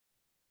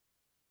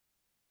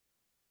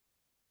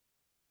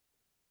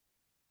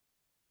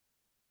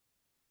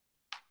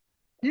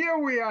Here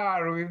we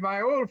are with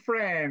my old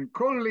friend,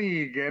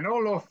 colleague, and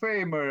Hall of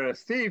Famer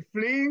Steve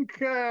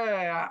Flink.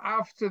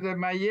 After the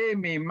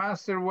Miami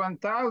Master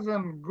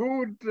 1000,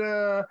 good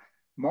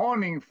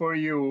morning for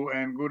you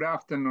and good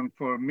afternoon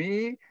for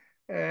me.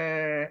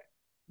 Uh,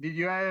 did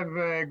you have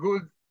a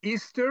good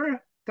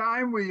Easter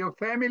time with your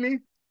family?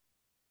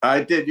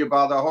 I did,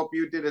 Ubaldo. I hope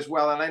you did as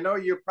well. And I know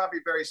you're probably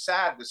very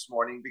sad this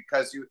morning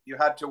because you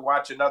had to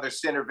watch another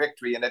Sinner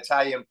victory, an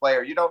Italian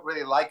player. You don't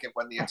really like it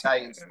when the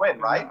Italians win,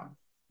 right? No,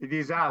 a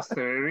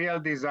disaster, a real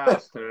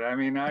disaster. I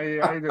mean,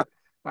 I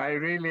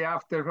really,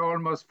 after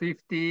almost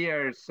 50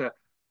 years,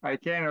 I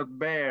cannot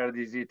bear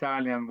this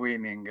Italian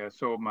winning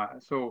so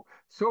much,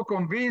 so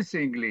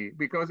convincingly.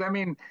 Because I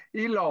mean,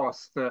 he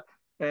lost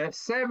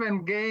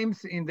 7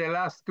 games in the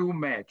last 2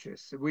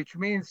 matches, which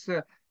means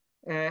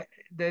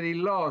that he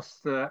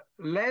lost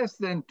less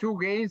than 2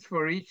 games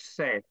for each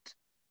set.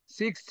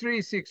 6-3,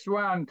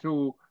 6-1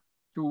 to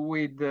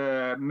with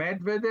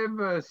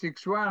Medvedev,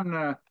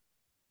 6-1.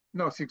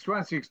 No,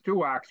 6-1,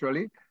 6-2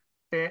 actually.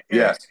 Uh, uh,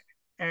 Yes.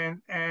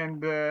 and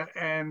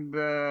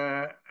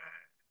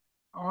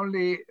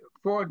only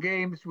 4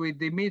 games with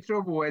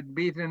Dimitrov, who had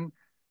beaten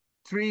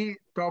 3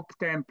 top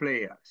 10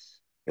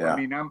 players. I Yeah.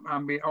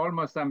 mean,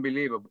 almost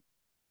unbelievable.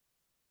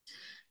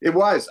 It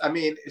was. I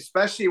mean,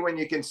 especially when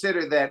you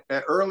consider that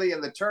early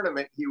in the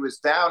tournament, he was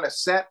down a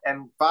set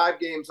and 5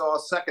 games all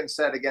second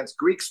set against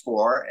Greek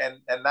Spore. And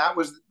that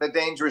was the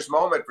dangerous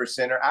moment for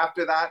Sinner.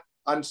 After that,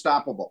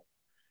 unstoppable.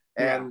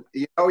 Yeah, And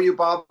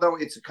Ubaldo,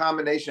 it's a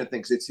combination of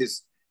things. It's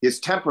his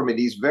temperament.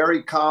 He's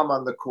very calm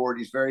on the court.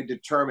 He's very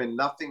determined.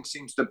 Nothing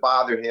seems to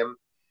bother him.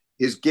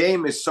 His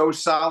game is so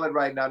solid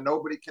right now.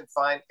 Nobody can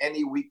find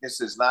any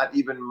weaknesses, not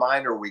even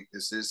minor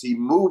weaknesses. He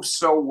moves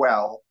so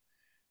well.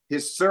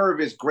 His serve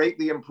is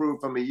greatly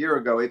improved from a year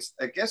ago.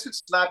 I guess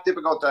it's not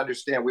difficult to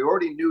understand. We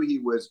already knew he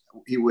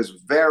was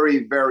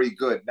very, very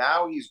good.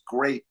 Now he's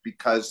great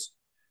because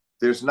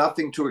there's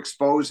nothing to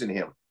expose in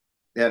him.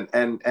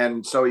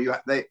 And so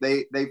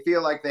they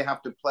feel like they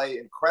have to play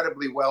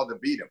incredibly well to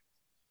beat him.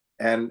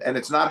 And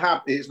it's not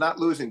happy. He's not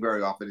losing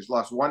very often. He's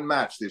lost one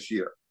match this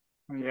year.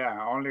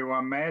 yeah, only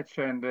 1 match,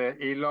 and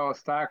he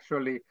lost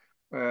actually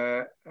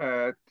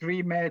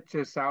 3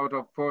 matches out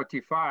of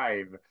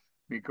 45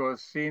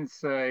 because since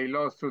he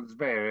lost to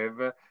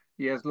Zverev,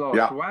 he has lost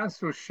Yeah. once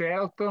to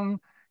Shelton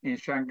in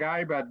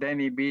Shanghai, but then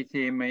he beat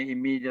him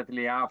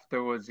immediately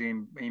afterwards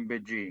in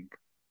Beijing.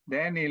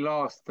 Then he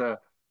lost to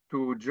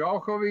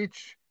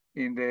Djokovic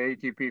in the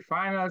ATP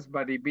finals,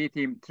 but he beat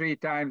him 3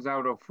 times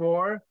out of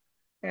 4.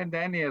 And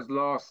then he has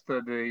lost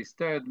his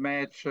third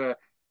match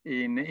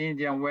in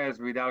Indian Wells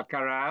with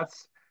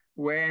Alcaraz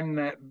when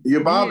me and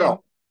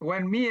Ubaldo,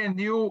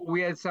 you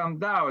we had some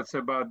doubts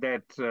about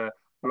that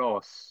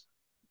loss.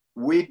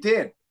 we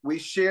did. We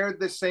shared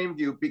the same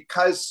view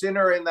because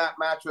Sinner in that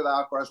match with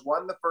Alcaraz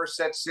won the first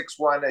set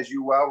 6-1, as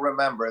you well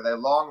remember. The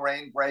long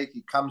rain break,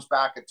 he comes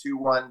back at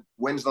 2-1,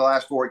 wins the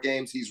last 4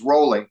 games. He's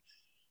rolling.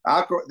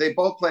 They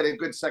both played a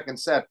good second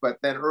set, but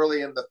then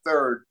early in the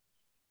third,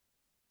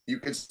 you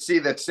could see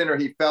that Sinner,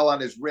 he fell on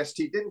his wrist.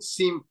 He didn't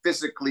seem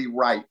physically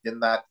right in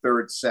that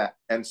third set.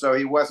 And so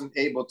he wasn't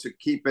able to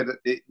keep it.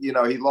 He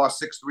lost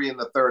 6-3 in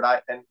the third.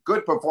 And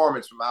good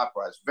performance from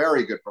Alcaraz,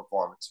 very good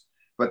performance.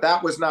 But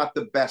that was not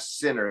the best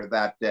Sinner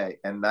that day.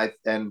 And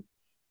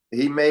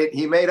he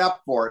made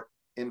up for it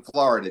in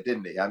Florida,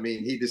 didn't he? I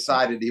mean, he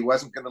decided he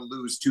wasn't going to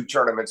lose 2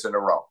 tournaments in a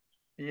row.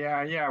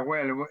 Yeah, yeah.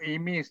 Well, he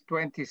missed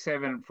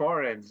 27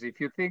 forehands. If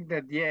you think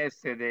that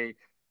yesterday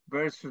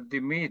versus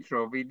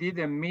Dimitrov, he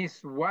didn't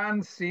miss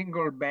one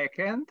single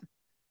backhand,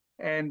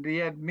 and he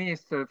had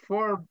missed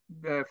 4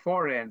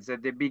 forehands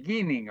at the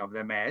beginning of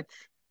the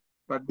match,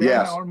 but then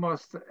Yes.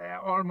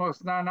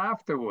 almost none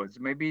afterwards.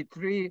 Maybe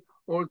 3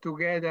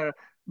 altogether,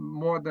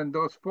 more than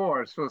those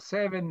 4. So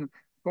 7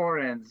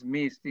 forehands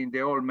missed in the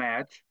whole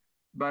match,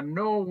 but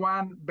no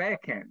one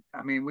backhand.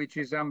 I mean, which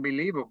is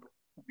unbelievable.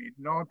 I mean,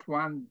 not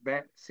one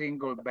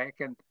single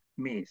backhand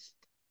missed.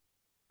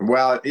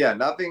 Well, yeah,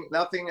 nothing,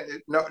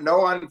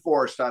 no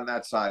unforced on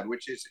that side,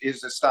 which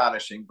is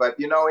astonishing. But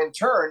in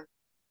turn,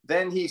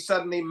 then he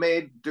suddenly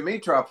made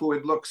Dimitrov, who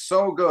had looked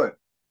so good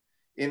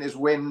in his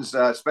wins,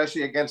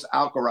 especially against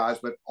Alcaraz,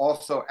 but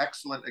also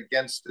excellent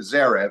against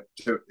Zverev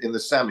in the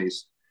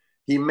semis.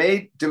 He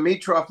made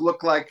Dimitrov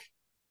look like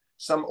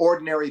some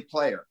ordinary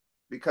player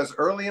because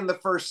early in the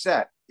first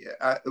set,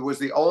 it was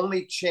the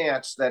only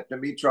chance that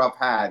Dimitrov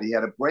had. He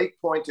had a break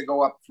point to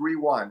go up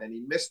 3-1, and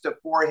he missed a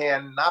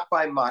forehand, not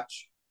by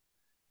much.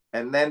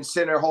 And then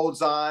Sinner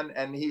holds on,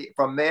 and he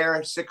from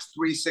there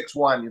 6-3,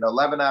 6-1.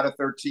 11 out of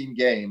 13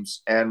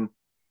 games, and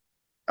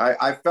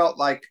I felt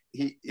like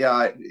he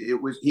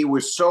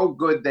was so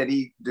good that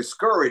he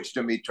discouraged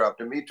Dimitrov.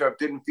 Dimitrov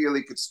didn't feel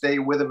he could stay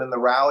with him in the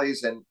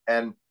rallies,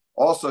 and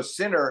also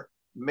Sinner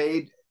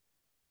made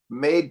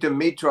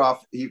Dimitrov.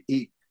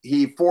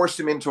 He forced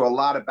him into a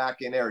lot of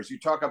backhand errors. You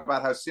talk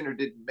about how Sinner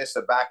didn't miss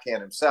a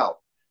backhand himself.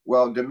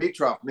 Well,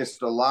 Dimitrov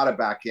missed a lot of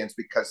backhands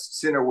because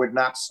Sinner would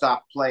not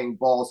stop playing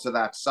balls to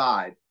that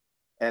side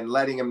and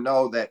letting him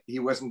know that he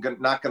wasn't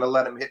not going to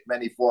let him hit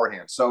many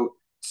forehands. So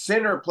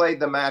Sinner played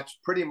the match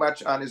pretty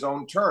much on his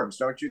own terms,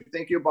 don't you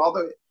think,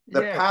 Ubaldo?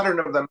 The Yes. pattern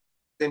of the match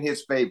in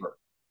his favor.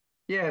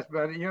 Yes,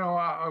 but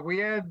we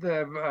had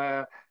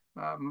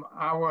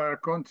our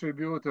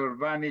contributor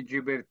Vanni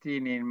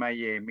Gibertini in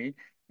Miami,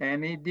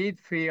 and he did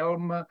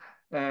film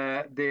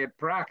the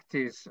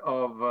practice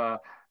of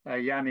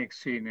Jannik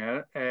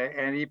Sinner,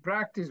 and he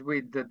practiced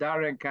with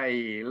Darren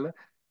Cahill,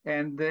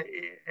 and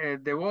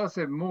there was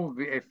a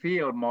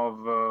film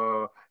of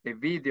a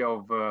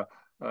video of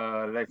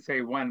let's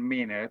say 1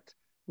 minute,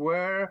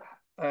 where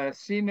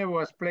Sinner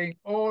was playing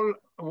all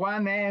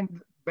one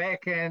hand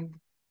backhand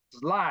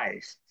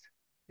sliced,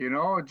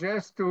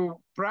 just to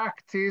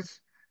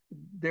practice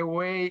the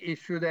way he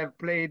should have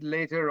played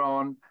later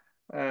on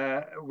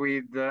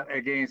with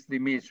against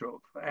Dimitrov.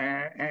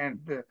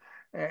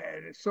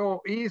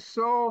 So he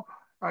saw,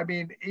 I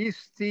mean, his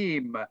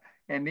team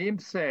and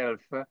himself,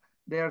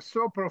 they are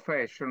so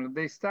professional.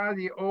 They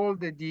study all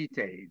the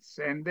details,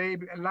 and they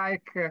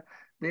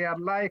are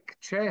like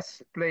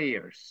chess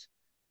players.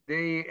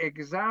 They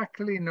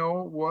exactly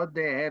know what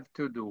they have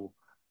to do,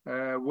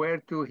 where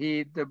to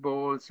hit the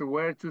balls,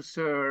 where to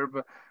serve.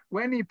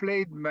 When he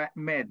played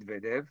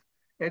Medvedev,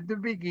 at the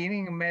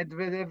beginning,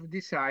 Medvedev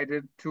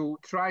decided to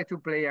try to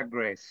play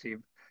aggressive.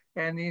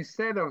 And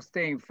instead of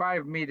staying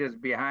 5 meters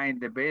behind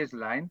the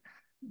baseline,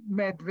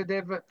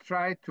 Medvedev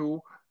tried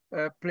to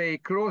play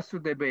close to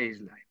the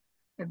baseline.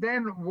 And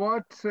then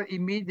what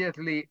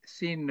immediately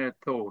Sinner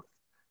thought?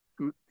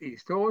 He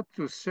thought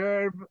to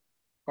serve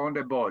on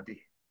the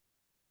body.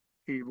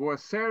 He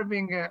was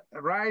serving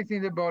right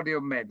in the body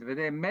of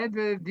Medvedev.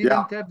 Medvedev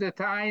didn't have the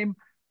time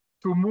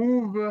to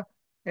move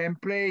and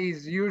play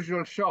his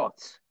usual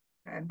shots.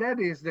 And that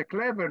is the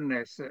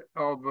cleverness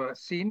of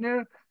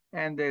Sinner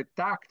and the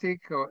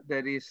tactic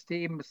that his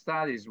team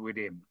studies with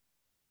him.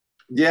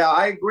 Yeah,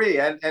 I agree.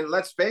 And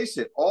let's face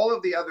it, all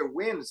of the other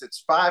wins,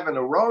 it's 5 in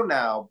a row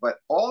now, but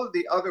all of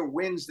the other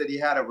wins that he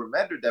had over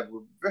Medvedev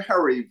were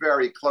very,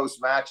 very close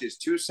matches.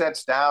 2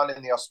 sets down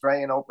in the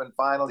Australian Open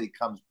final. He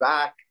comes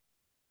back.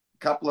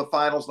 Couple of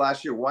finals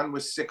last year. One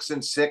was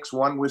 6-6.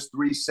 One was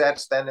 3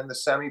 sets. Then in the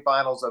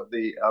semifinals of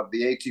the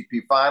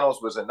ATP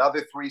finals was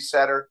another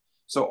 3-setter.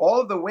 So all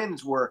of the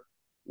wins were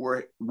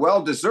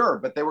well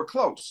deserved, but they were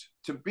close.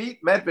 To beat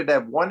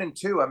Medvedev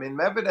 1-2. I mean,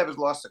 Medvedev has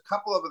lost a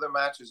couple of other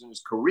matches in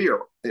his career,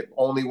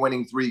 only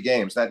winning 3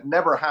 games. That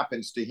never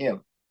happens to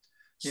him.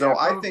 So yeah,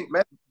 I think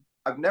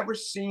I've never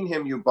seen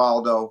him,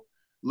 Ubaldo,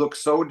 look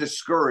so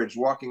discouraged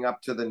walking up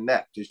to the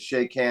net to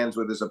shake hands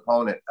with his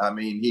opponent. I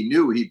mean, he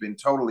knew he'd been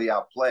totally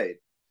outplayed,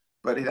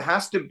 but it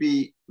has to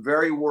be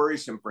very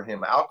worrisome for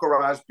him.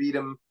 Alcaraz beat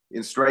him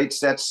in straight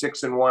sets,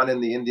 6-1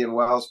 in the Indian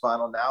Wells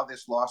final. Now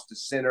this loss to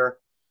Sinner.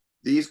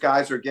 These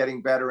guys are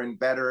getting better and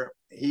better.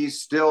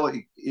 He's still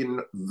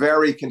in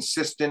very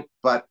consistent,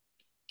 but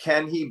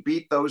can he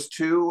beat those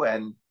two?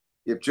 And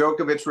if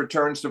Djokovic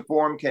returns to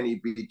form, can he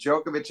beat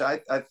Djokovic?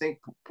 I think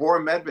poor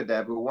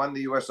Medvedev, who won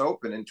the U.S.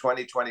 Open in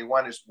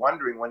 2021, is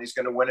wondering when he's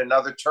going to win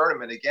another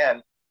tournament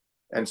again,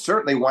 and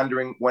certainly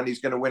wondering when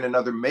he's going to win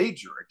another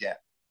major again.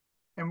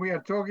 And we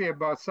are talking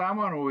about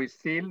someone who is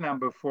still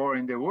number 4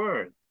 in the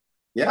world.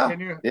 Yeah.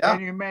 Can you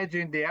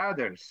imagine the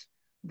others,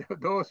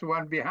 those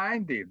one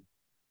behind him?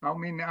 I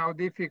mean, how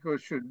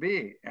difficult should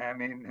be. I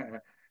mean,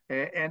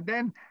 and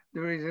then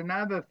there is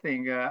another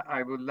thing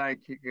I would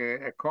like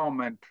a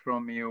comment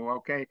from you.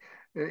 Okay,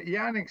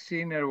 Jannik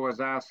Sinner was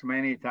asked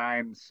many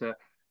times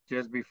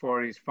just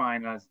before his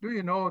finals, do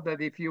you know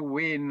that if you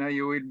win,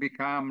 you will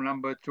become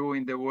number 2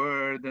 in the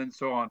world and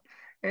so on?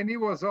 And he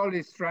was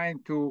always trying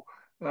to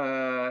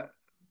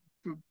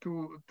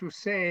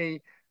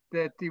say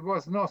that it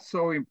was not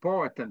so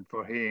important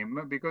for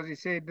him, because he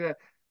said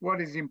what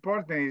is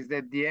important is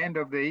that the end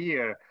of the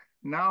year,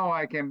 now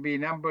I can be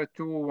number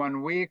 2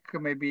 1 week,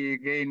 maybe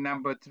again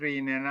number 3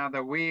 in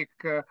another week,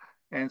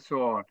 and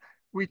so on,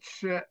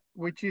 which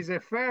is a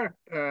fair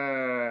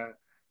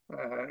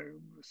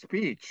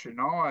speech,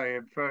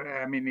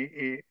 I mean,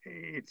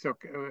 it's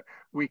okay.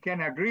 We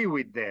can agree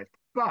with that,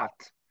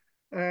 but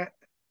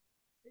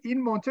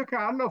in Monte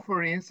Carlo,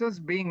 for instance,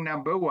 being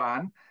number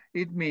 1,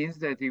 it means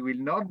that he will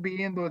not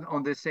be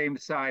on the same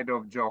side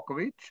of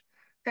Djokovic,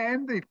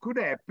 and it could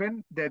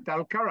happen that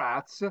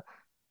Alcaraz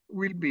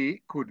will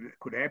be, could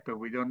happen,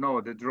 we don't know,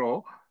 the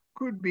draw,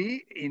 could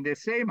be in the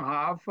same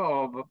half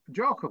of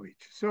Djokovic.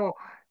 So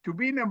to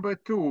be number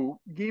 2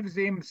 gives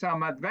him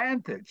some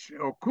advantage,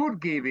 or could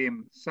give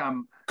him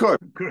some great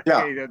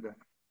advantage.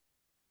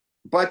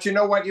 But you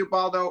know what,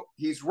 Ubaldo?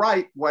 He's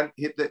right. When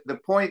the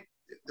point,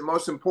 the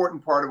most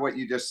important part of what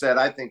you just said,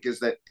 I think, is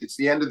that it's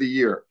the end of the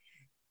year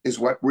is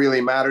what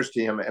really matters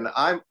to him. And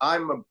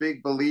I'm a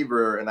big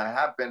believer, and I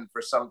have been for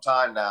some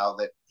time now,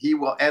 that he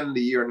will end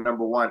the year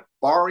number 1,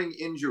 barring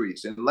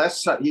injuries,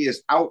 unless he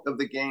is out of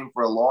the game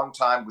for a long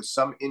time with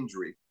some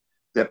injury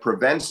that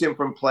prevents him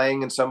from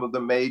playing in some of the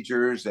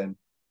majors. And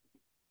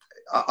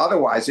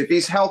otherwise, if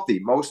he's healthy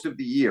most of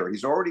the year,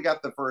 he's already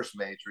got the first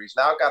major. He's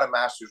now got a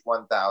Masters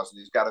 1000.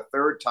 He's got a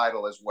 3rd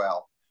title as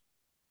well.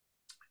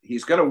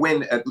 He's going to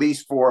win at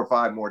least 4 or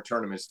 5 more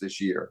tournaments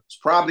this year. He's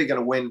probably going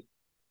to win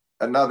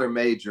another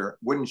major.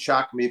 Wouldn't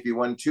shock me if he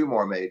won 2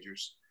 more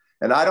majors.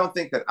 And I don't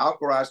think that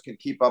Alcaraz can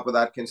keep up with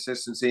that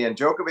consistency. And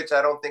Djokovic,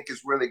 I don't think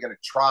is really going to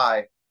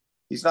try.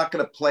 He's not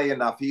going to play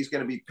enough. He's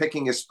going to be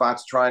picking his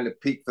spots, trying to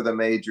peak for the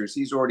majors.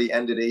 He's already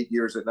ended 8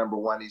 years at number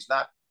 1. He's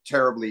not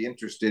terribly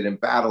interested in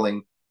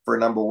battling for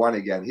number 1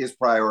 again. His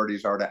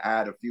priorities are to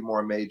add a few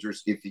more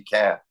majors if he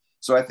can.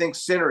 So I think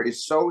Sinner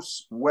is so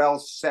well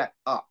set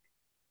up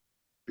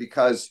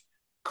because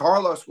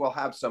Carlos will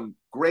have some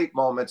great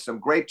moments, some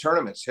great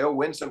tournaments. He'll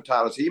win some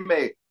titles. He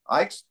may.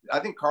 I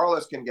think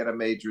Carlos can get a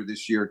major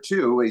this year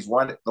too. He's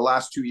won the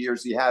last 2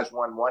 years. He has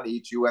won one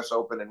each, U.S.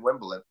 Open and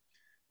Wimbledon.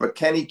 But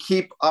can he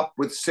keep up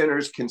with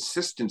Sinner's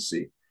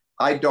consistency?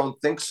 I don't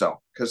think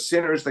so, because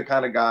Sinner's the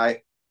kind of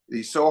guy,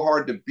 he's so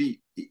hard to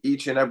beat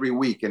each and every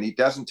week, and he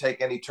doesn't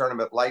take any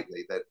tournament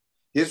lightly, that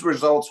his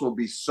results will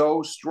be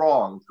so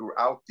strong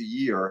throughout the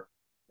year.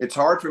 It's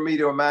hard for me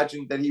to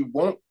imagine that he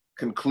won't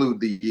conclude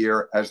the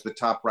year as the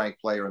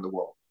top-ranked player in the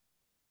world.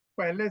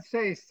 Well, let's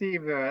say,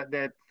 Steve,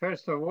 that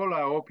first of all,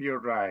 I hope you're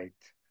right,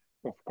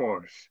 of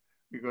course,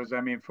 because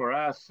I mean, for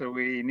us,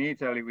 we in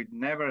Italy, we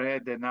never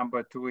had a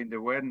number 2 in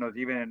the world, not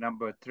even a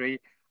number 3.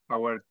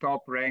 Our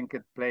top-ranked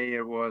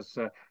player was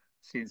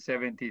since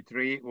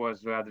 '73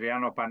 was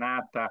Adriano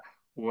Panatta,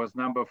 who was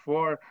number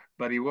 4,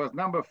 but he was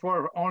number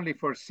 4 only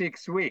for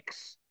 6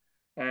 weeks,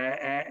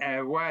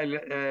 while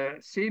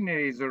Sinner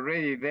is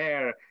already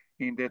there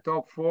in the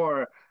top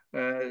 4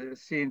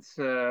 since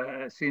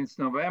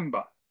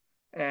November.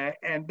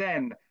 And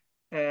then,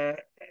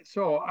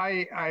 so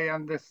I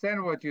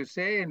understand what you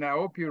say, and I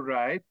hope you're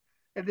right.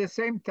 At the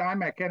same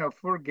time, I cannot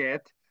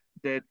forget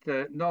that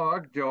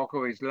Novak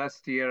Djokovic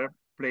last year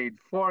played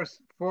four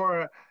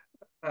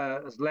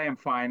Slam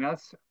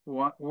finals,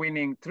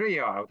 winning 3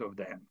 out of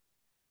them,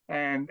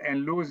 and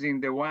losing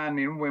the one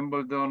in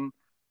Wimbledon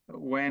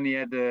when he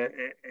had a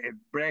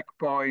break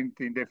point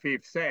in the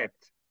 5th set,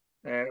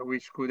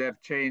 which could have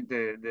changed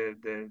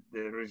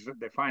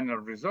the final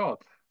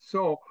result.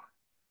 So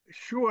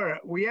sure,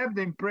 we have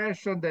the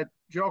impression that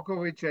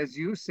Djokovic, as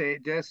you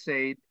just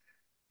said,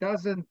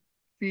 doesn't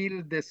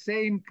feel the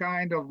same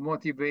kind of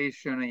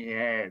motivation he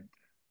had.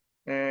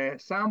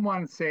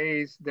 Someone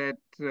says that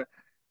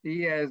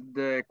he has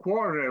the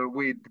quarrel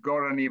with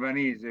Goran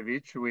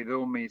Ivanisevic, with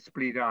whom he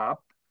split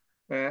up,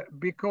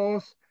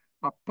 because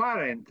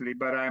apparently,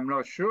 but I'm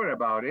not sure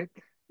about it,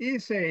 he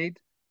said,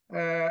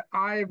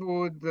 I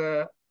would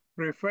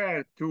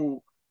prefer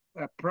to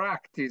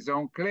practice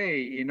on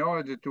clay in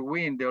order to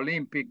win the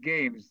Olympic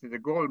Games, the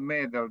gold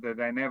medal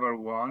that I never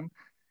won,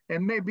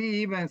 and maybe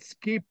even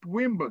skip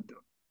Wimbledon.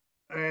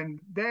 And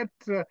that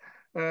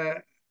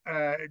Goran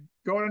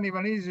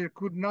Ivanisevic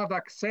could not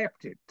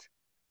accept it.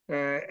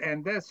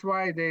 And that's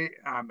why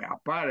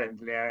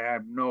apparently,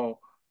 I'm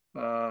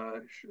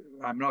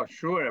not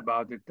sure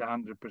about it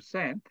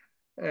 100%.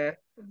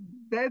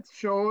 That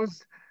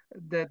shows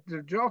that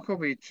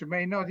Djokovic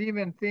may not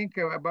even think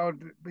about,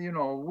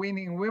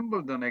 winning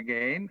Wimbledon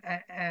again.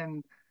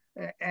 And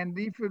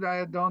if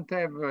I don't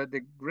have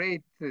the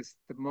greatest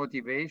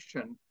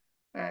motivation,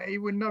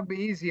 it will not be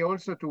easy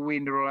also to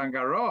win Roland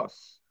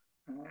Garros.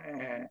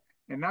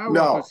 And I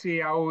want to see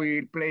how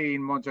he'll play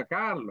in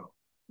Montecarlo,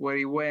 where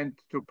he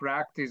went to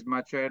practice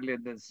much earlier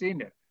than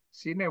Sinner.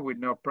 Sinner would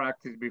not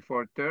practice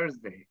before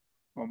Thursday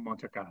on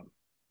Montecarlo.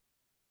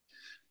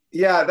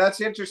 Yeah, that's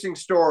an interesting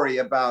story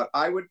about,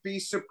 I would be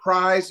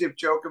surprised if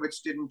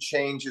Djokovic didn't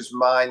change his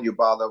mind,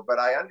 Ubaldo, but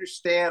I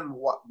understand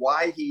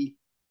why he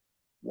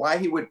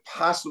would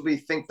possibly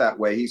think that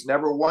way. He's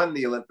never won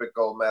the Olympic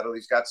gold medal.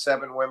 He's got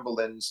 7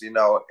 Wimbledons,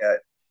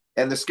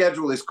 and the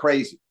schedule is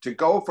crazy. To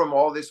go from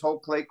all this whole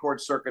clay court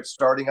circuit,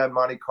 starting on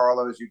Monte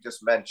Carlo, as you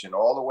just mentioned,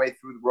 all the way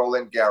through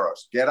Roland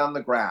Garros, get on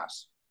the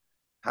grass,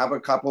 have a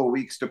couple of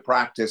weeks to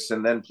practice,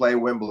 and then play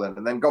Wimbledon,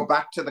 and then go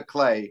back to the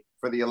clay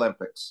for the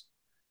Olympics.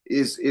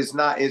 It's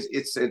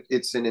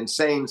an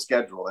insane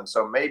schedule. And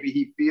so maybe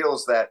he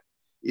feels that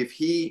if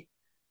he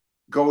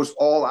goes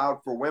all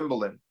out for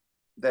Wimbledon,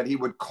 that he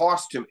would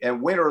cost him,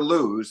 and win or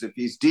lose, if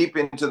he's deep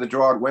into the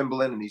draw at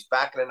Wimbledon and he's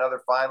back in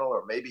another final,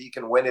 or maybe he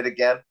can win it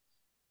again,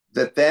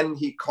 that then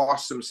he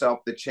costs himself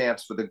the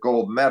chance for the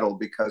gold medal,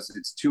 because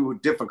it's too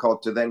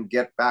difficult to then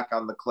get back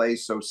on the clay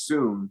so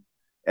soon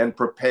and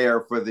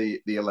prepare for the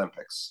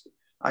Olympics.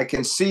 I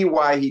can see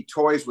why he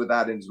toys with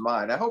that in his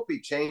mind. I hope he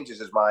changes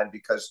his mind,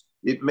 because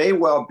it may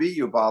well be,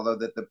 Ubaldo,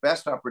 that the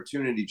best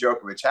opportunity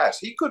Djokovic has,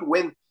 he could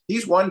win.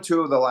 He's won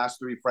 2 of the last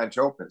 3 French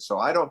Opens. So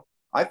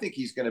I think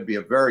he's going to be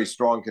a very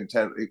strong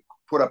contender,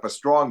 put up a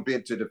strong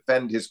bid to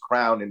defend his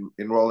crown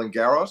in Roland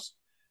Garros.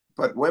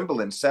 But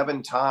Wimbledon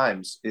 7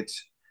 times,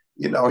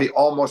 he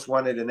almost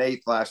won it in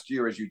 8th last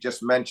year, as you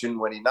just mentioned,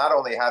 when he not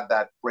only had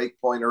that break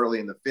point early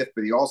in the 5th,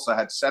 but he also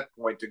had set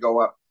point to go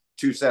up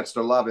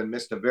 2-0 and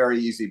missed a very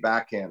easy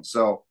backhand.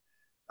 So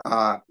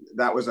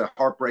that was a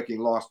heartbreaking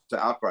loss to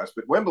Alcaraz.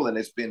 But Wimbledon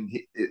has been,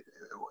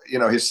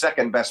 his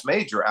second best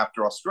major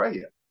after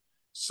Australia.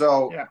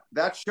 So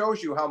that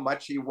shows you how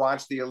much he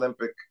wants the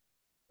Olympic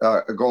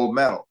gold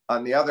medal.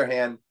 On the other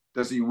hand,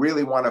 does he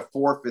really want to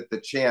forfeit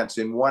the chance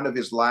in one of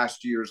his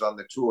last years on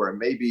the tour? And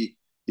maybe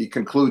he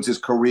concludes his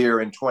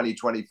career in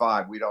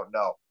 2025. We don't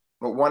know.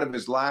 But one of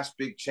his last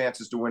big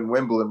chances to win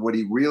Wimbledon, would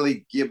he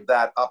really give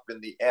that up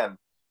in the end?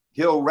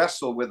 He'll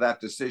wrestle with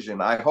that decision.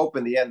 I hope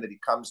in the end that he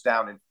comes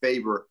down in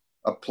favor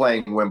of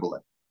playing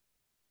Wimbledon.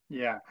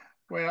 Yeah.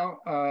 Well,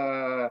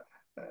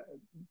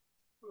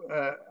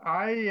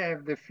 I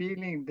have the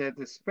feeling that,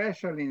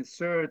 especially in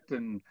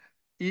certain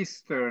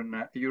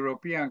Eastern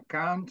European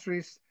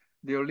countries,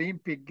 the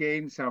Olympic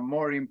Games are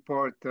more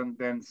important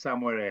than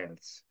somewhere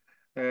else.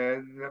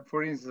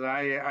 For instance,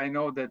 I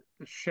know that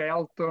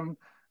Shelton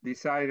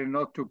decided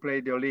not to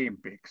play the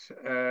Olympics.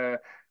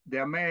 The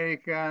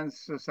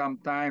Americans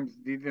sometimes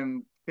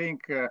didn't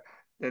think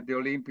that the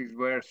Olympics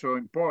were so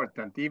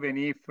important, even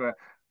if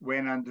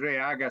when Andre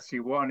Agassi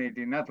won it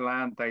in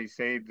Atlanta, he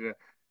said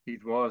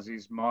it was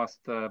his most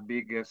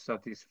biggest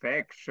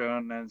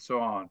satisfaction and so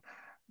on.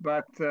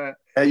 But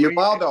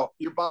Ubaldo,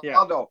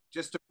 yeah.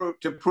 just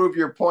to prove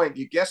your point,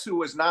 you guess who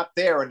was not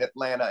there in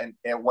Atlanta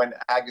and when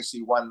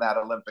Agassi won that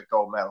Olympic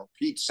gold medal?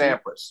 Pete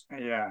Sampras.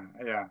 Yeah.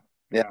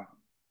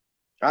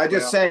 I'm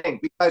just saying,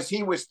 because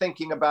he was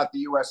thinking about the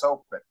U.S.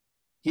 Open.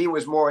 He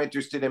was more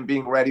interested in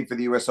being ready for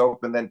the U.S.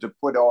 Open than to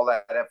put all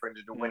that effort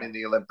into winning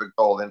the Olympic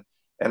gold.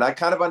 And I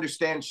kind of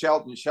understand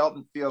Shelton.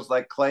 Shelton feels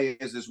like clay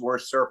is his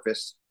worst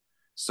surface.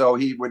 So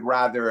he would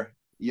rather,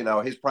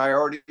 his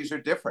priorities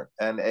are different,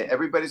 and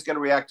everybody's going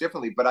to react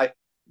differently. But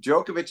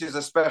Djokovic is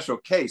a special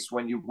case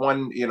when you've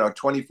won,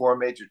 24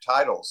 major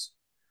titles,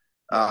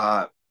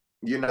 and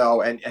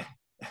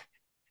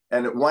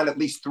won at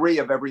least 3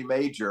 of every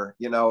major,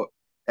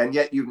 and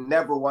yet you've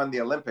never won the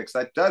Olympics.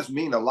 That does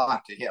mean a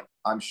lot to him.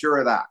 I'm sure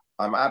of that.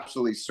 I'm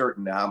absolutely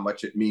certain how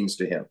much it means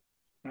to him.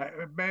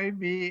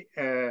 Maybe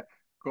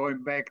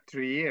going back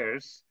 3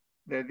 years,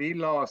 that he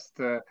lost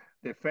the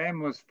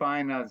famous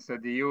finals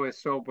at the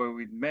U.S. Open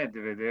with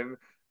Medvedev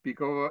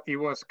because he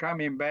was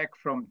coming back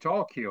from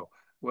Tokyo,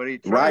 where he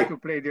tried to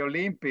play the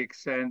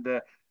Olympics,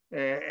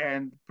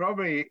 and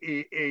probably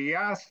he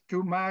asked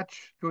too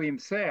much to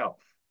himself.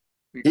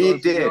 He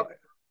did.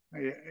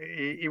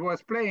 He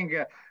was playing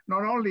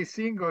not only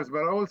singles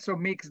but also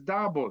mixed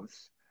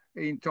doubles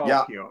in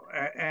Tokyo,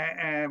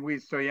 and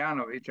with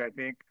Stojanovic, I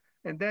think.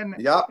 And then,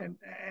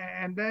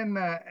 and then,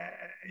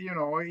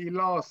 he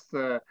lost.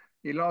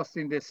 He lost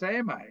in the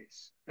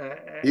semis.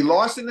 He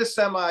lost in the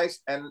semis,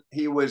 and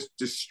he was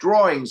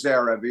destroying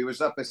Zverev. He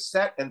was up a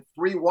set and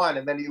 3-1,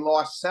 and then he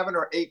lost 7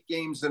 or 8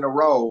 games in a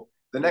row.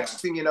 The next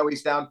thing you know,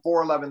 he's down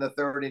 4-11 the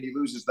third, and he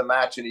loses the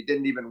match, and he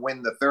didn't even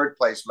win the third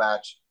place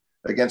match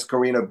against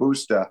Carina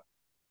Busta.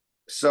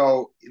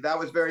 So that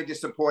was very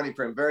disappointing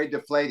for him, very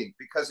deflating.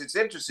 Because it's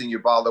interesting,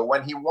 Ubaldo,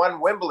 when he won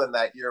Wimbledon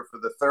that year for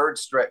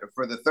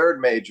the third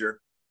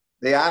major,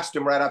 they asked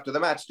him right after the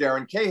match.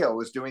 Darren Cahill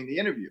was doing the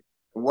interview.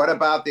 What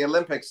about the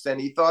Olympics? And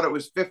he thought it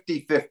was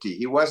 50-50.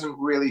 He wasn't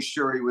really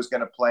sure he was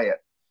going to play it.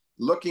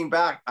 Looking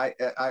back,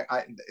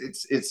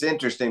 it's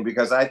interesting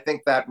because I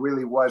think that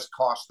really was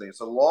costly.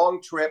 It's a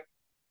long trip.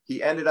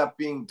 He ended up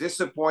being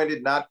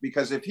disappointed, not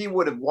because if he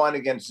would have won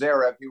against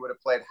Zverev, he would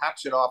have played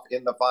Khachanov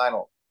in the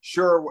final.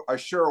 A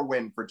sure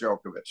win for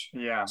Djokovic.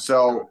 Yeah.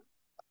 So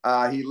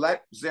he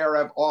let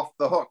Zverev off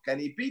the hook, and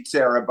he beat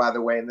Zverev, by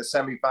the way, in the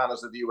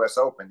semifinals of the U.S.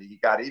 Open. He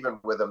got even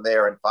with him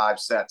there in 5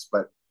 sets.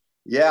 But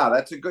yeah,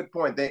 that's a good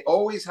point. They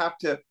always have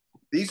to.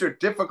 These are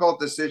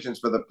difficult decisions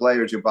for the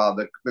players,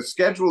 Ubaldo. The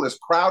schedule is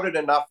crowded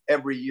enough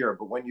every year,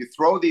 but when you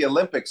throw the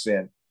Olympics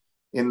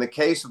in the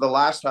case of the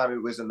last time,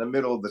 it was in the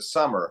middle of the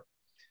summer.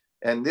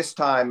 And this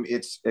time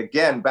it's,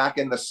 again, back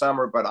in the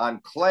summer, but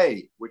on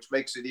clay, which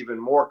makes it even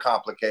more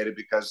complicated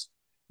because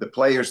the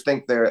players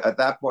think at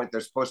that point,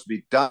 they're supposed to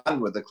be done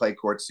with the clay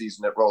court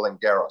season at Roland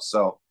Garros.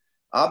 So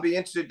I'll be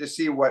interested to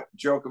see what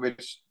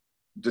Djokovic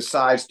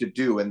decides to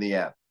do in the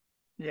end.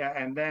 Yeah,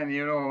 and then,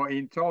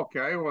 in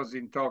Tokyo, I was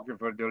in Tokyo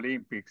for the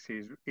Olympics.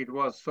 It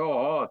was so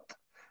hot.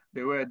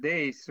 There were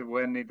days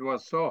when it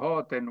was so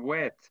hot and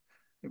wet.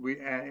 It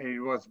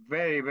was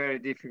very, very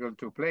difficult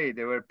to play.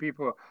 There were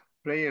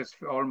players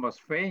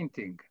almost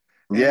fainting.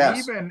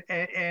 Yes.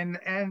 And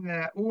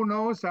who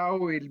knows how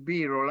it will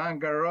be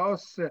Roland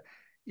Garros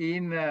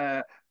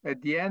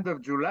at the end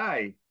of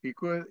July,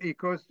 because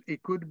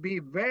it could be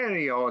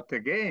very hot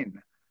again.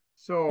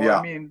 So,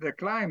 I mean, the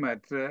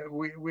climate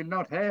will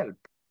not help.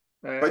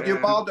 But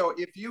Ubaldo,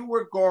 if you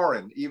were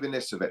Goran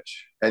Ivanisevic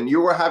and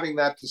you were having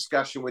that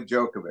discussion with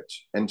Djokovic,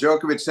 and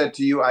Djokovic said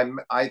to you,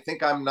 I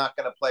think I'm not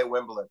going to play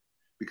Wimbledon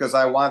because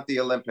I want the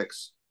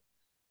Olympics.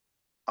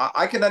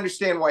 I can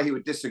understand why he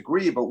would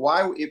disagree, but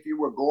why, if you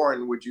were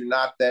Goran, would you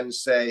not then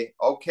say,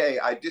 okay,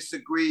 I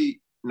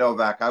disagree,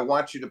 Novak, I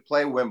want you to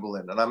play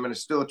Wimbledon, and I'm going to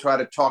still try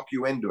to talk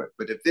you into it.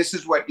 But if this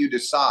is what you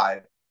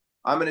decide,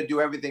 I'm going to do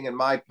everything in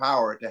my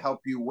power to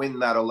help you win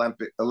that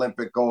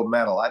Olympic gold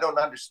medal. I don't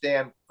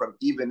understand from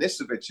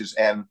Ivanisevic's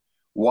end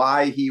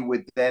why he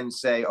would then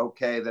say,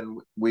 okay, then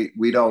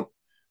we don't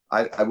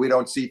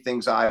see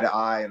things eye to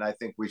eye, and I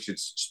think we should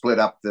split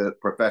up the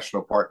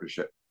professional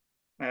partnership.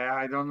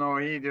 I don't know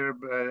either,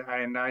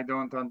 and I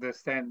don't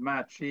understand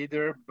much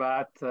either.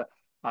 But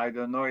I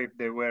don't know if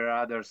there were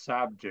other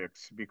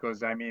subjects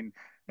because I mean,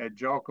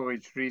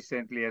 Djokovic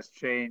recently has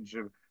changed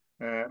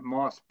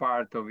most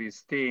part of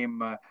his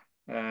team,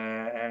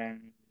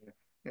 and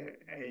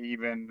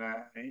even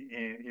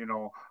you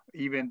know,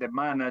 even the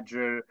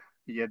manager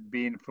he had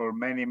been for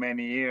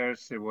many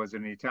years. He was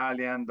an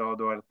Italian,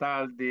 Dodo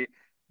Artaldi.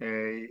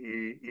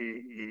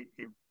 He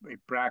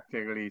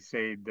practically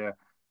said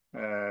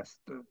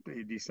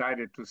he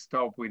decided to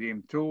stop with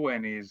him too,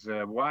 and his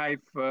wife.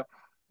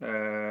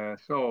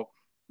 So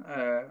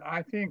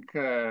I think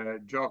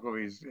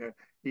Djokovic,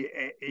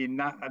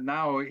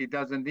 now he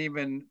doesn't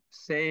even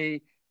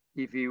say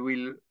if he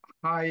will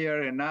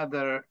hire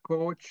another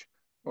coach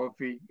or if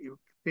he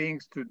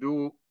thinks to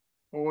do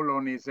all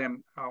on his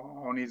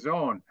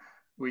own,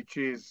 which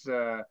is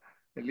a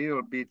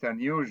little bit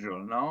unusual,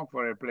 no,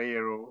 for a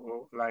player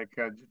like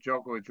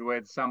Djokovic, who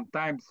had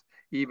sometimes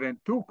even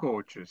two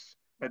coaches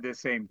at the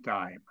same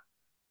time.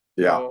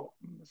 Yeah.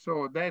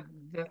 So that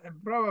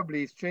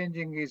probably is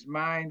changing his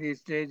mind.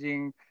 He's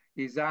changing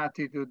his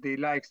attitude. He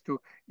likes to.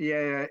 He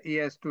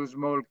has two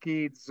small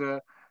kids.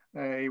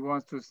 He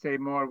wants to stay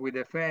more with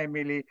the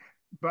family.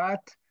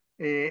 But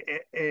a,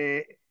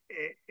 a,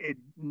 a,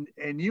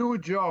 a new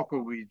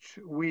Djokovic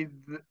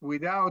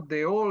without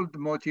the old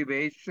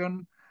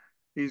motivation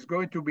is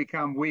going to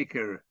become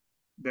weaker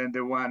than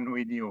the one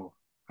we knew,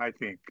 I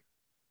think.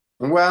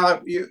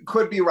 Well, you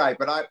could be right,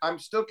 but I'm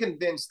still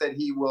convinced that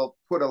he will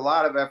put a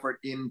lot of effort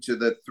into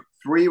the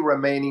three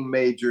remaining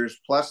majors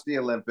plus the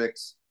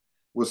Olympics.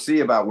 We'll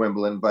see about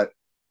Wimbledon, but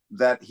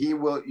that he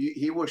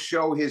will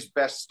show his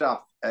best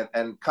stuff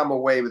and come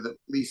away with at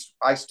least.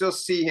 I still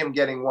see him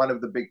getting one of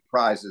the big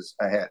prizes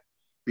ahead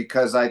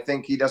because I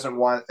think he doesn't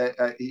want.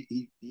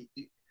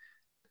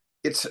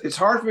 It's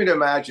hard for me to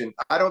imagine.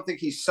 I don't think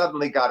he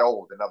suddenly got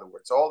old. In other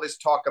words, all this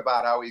talk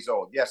about how he's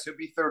old. Yes, he'll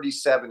be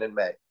 37 in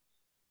May,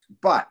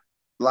 but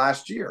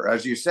last year,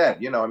 as you said,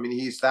 I mean,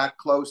 he's that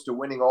close to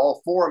winning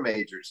all four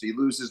majors. He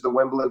loses the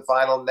Wimbledon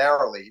final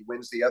narrowly. He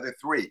wins the other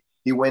three.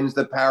 He wins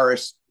the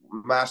Paris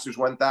Masters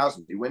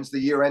 1000. He wins the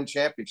year-end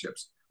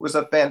championships. It was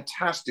a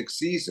fantastic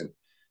season.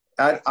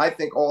 I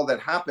think all that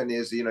happened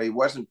is, he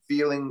wasn't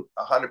feeling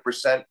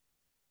 100%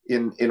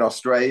 in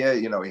Australia.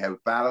 He had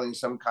battling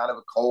some kind of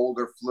a cold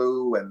or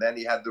flu, and then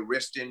he had the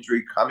wrist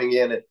injury coming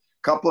in. And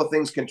a couple of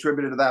things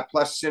contributed to that,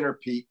 plus Sinner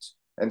peaked.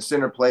 And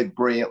Sinner played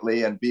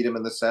brilliantly and beat him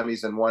in the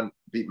semis and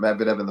beat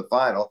Medvedev in the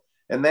final.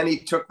 And then he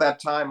took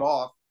that time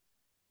off.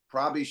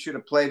 Probably should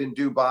have played in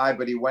Dubai,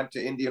 but he went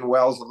to Indian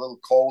Wells a little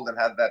cold and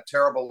had that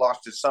terrible loss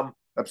to some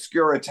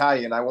obscure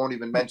Italian. I won't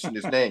even mention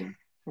his name.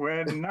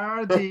 When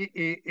Nardi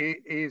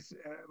is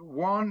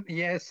won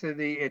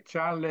yesterday a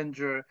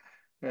challenger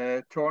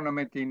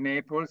tournament in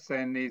Naples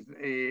and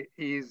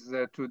is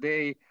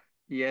today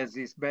he has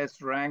his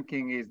best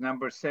ranking is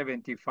number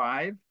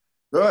 75.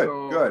 Good.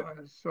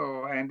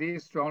 And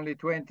he's only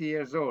 20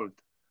 years old.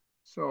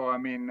 So, I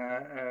mean,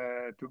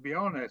 to be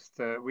honest,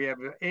 we have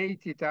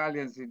 8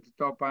 Italians in the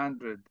top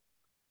 100,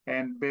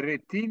 and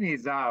Berrettini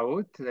is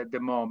out at the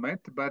moment,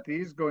 but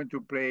he's going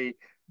to play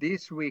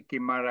this week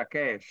in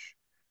Marrakesh.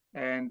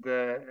 And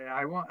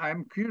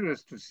I'm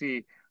curious to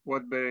see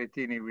what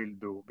Berrettini will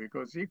do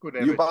because he could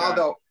have a chance.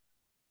 Ubaldo,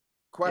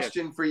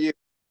 question Yes. for you.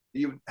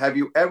 Have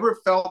you ever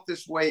felt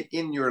this way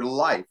in your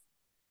life?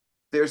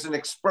 There's an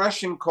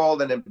expression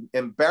called an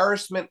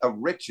embarrassment of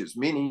riches,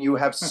 meaning you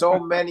have so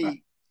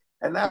many,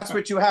 and that's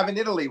what you have in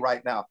Italy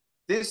right now.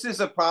 This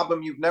is a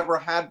problem you've never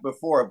had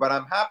before, but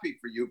I'm happy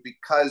for you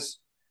because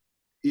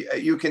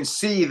you can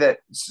see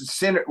that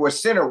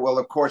Sinner will,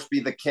 of course, be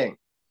the king.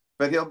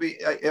 But he'll be,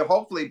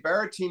 hopefully,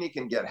 Berrettini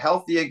can get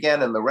healthy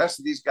again, and the rest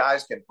of these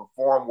guys can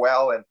perform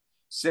well, and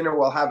Sinner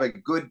will have a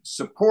good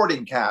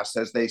supporting cast,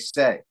 as they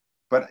say.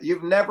 But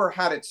you've never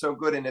had it so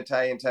good in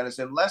Italian tennis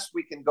unless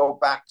we can go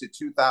back to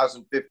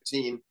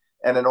 2015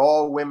 and an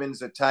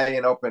all-women's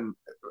Italian Open,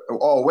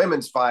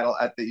 all-women's final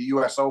at the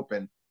U.S.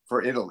 Open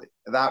for Italy.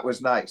 That was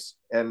nice.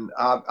 And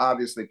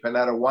obviously,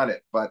 Panetta won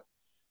it but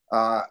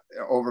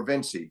over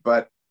Vinci.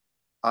 But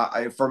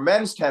for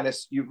men's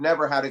tennis, you've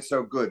never had it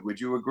so good. Would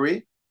you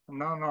agree?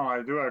 No,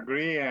 I do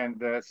agree.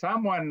 And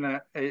someone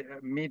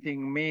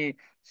meeting me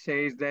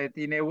says that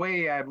in a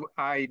way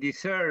I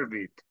deserve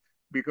it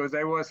because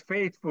I was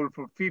faithful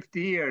for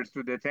 50 years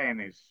to the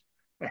tennis.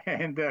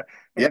 And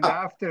Yeah.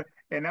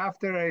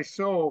 after I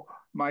saw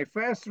my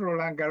first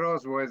Roland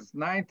Garros was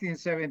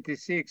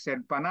 1976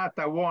 and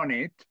Panatta won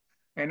it,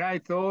 and I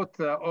thought,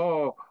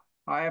 oh,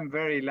 I am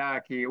very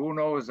lucky. Who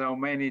knows how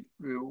many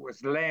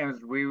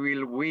slams we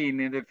will win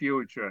in the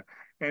future?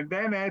 And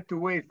then I had to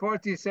wait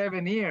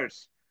 47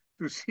 years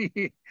to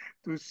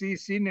see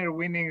Sinner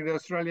winning the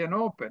Australian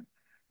Open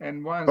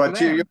and one But to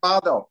slam.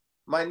 Ubaldo,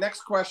 my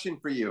next question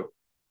for you,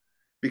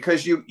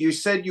 because you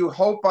said you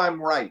hope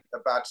I'm right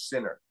about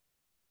Sinner.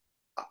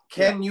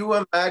 Can you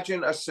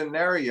imagine a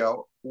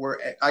scenario where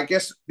I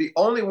guess the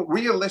only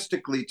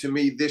realistically to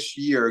me this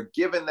year,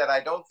 given that I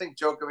don't think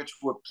Djokovic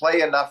would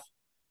play enough,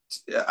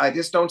 I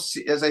just don't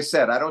see, as I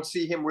said, I don't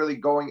see him really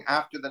going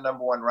after the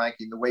number one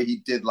ranking the way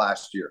he did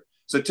last year.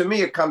 So to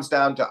me, it comes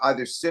down to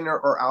either Sinner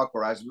or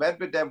Alcaraz.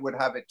 Medvedev would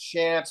have a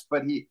chance,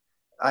 but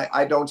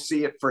I don't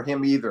see it for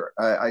him either.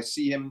 I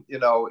see him,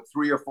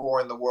 3 or 4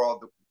 in the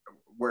world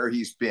where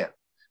he's been.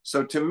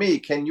 So to me,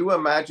 can you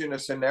imagine a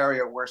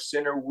scenario where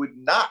Sinner would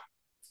not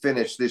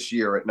finish this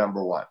year at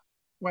number 1?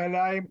 Well,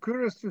 I'm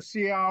curious to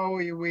see how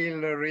he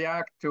will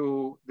react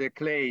to the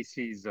clay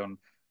season,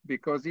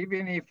 because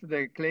even if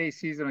the clay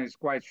season is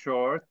quite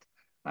short,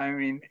 I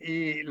mean,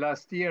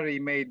 last year he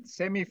made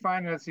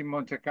semifinals in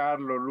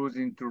Montecarlo,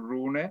 losing to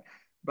Rune,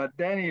 but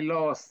then he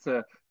lost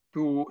to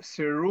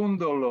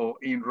Cerundolo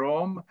in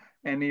Rome,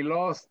 and he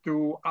lost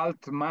to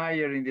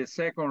Altmaier in the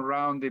second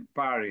round in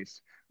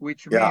Paris,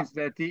 which means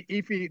that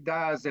if he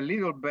does a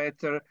little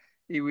better,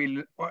 he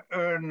will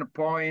earn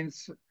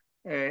points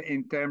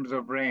in terms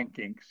of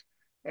rankings.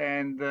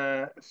 And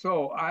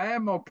so I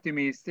am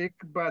optimistic,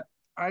 but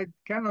I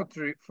cannot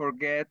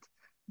forget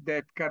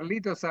that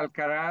Carlitos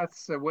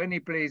Alcaraz, when he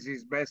plays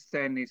his best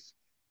tennis,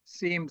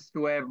 seems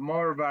to have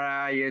more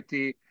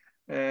variety,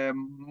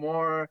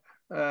 more,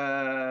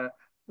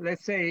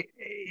 let's say,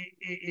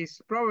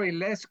 is probably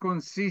less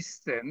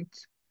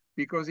consistent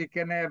because he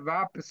can have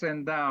ups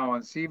and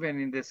downs even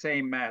in the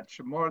same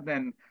match, more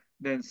than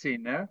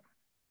Sinner.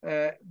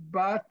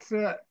 But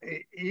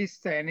his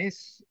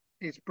tennis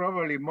is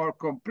probably more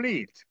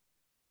complete.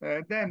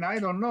 Then I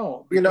don't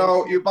know.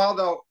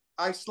 Ubaldo,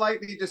 I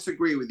slightly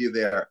disagree with you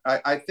there.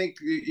 I think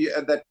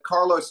that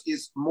Carlos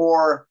is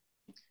more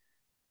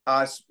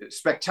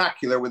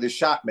spectacular with his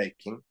shot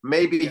making.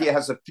 Maybe he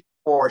has a few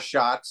more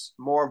shots,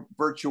 more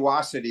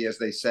virtuosity, as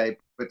they say.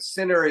 But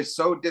Sinner is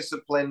so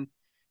disciplined.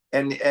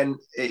 And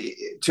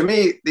to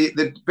me,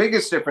 the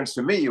biggest difference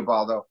to me,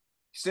 Ubaldo,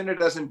 Sinner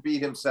doesn't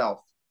beat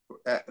himself.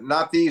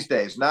 Not these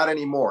days, not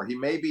anymore. He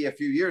may be a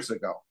few years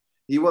ago.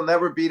 He will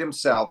never beat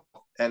himself,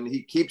 and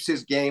he keeps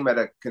his game at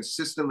a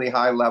consistently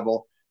high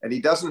level, and he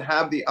doesn't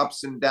have the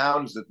ups and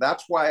downs.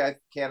 That's why I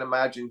can't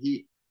imagine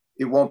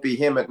it won't be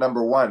him at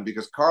number 1,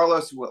 because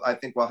Carlos I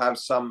think will have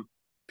some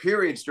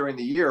periods during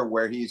the year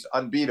where he's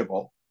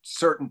unbeatable,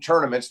 certain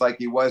tournaments like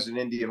he was in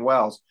Indian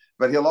Wells,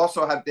 but he'll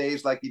also have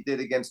days like he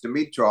did against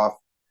Dimitrov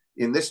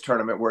in this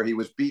tournament where he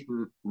was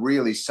beaten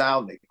really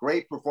soundly.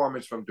 Great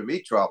performance from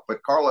Dimitrov,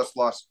 but Carlos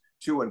lost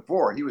 2 and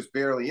 4. He was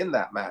barely in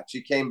that match.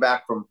 He came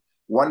back from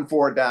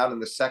 1-4 down in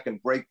the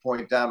second, break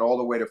point down all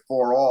the way to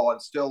 4-all,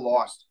 and still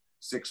lost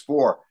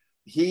 6-4.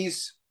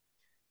 He's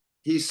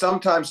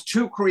sometimes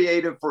too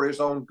creative for his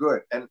own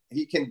good, and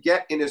he can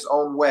get in his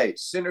own way.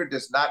 Sinner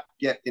does not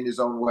get in his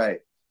own way.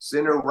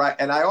 Sinner, right?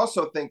 And I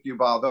also think,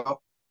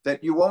 Ubaldo,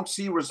 that you won't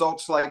see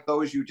results like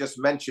those you just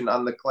mentioned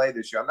on the clay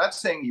this year. I'm not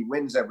saying he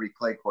wins every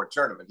clay court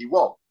tournament. He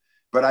won't.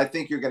 But I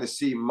think you're going to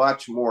see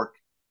much more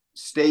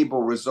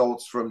stable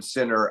results from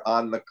Sinner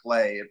on the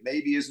clay. It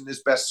maybe isn't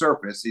his best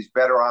surface. He's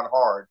better on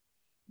hard.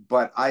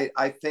 But I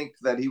think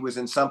that he was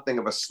in something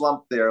of a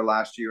slump there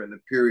last year in the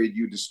period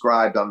you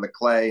described on the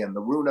clay. And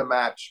the Rune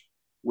match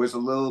was a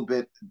little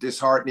bit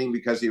disheartening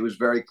because he was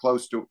very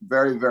close to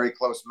very, very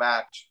close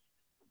match.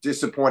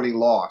 Disappointing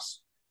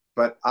loss.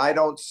 But I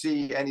don't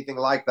see anything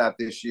like that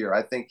this year.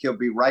 I think he'll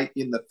be right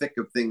in the thick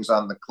of things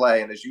on the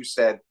clay. And as you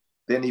said,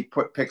 then he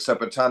picks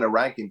up a ton of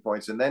ranking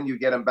points. And then you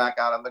get him back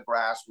out on the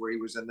grass where he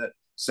was in the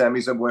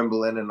semis of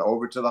Wimbledon and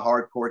over to the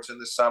hard courts in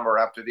the summer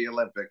after the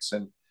Olympics.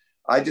 And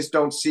I just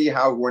don't see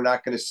how we're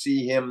not going to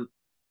see him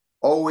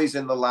always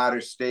in the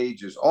latter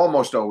stages,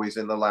 almost always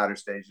in the latter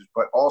stages,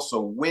 but also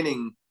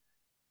winning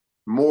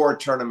more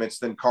tournaments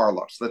than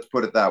Carlos. Let's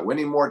put it that way.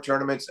 Winning more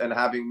tournaments and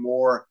having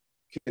more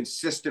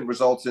consistent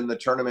results in the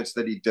tournaments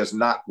that he does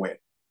not win.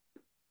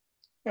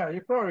 Yeah,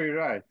 you're probably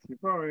right. You're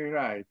probably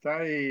right.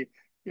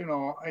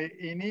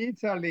 In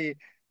Italy,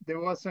 there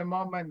was a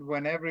moment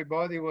when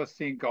everybody was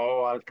thinking,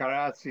 "Oh,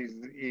 Alcaraz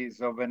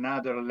is of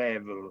another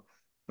level,"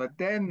 but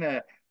then,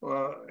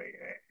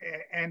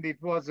 and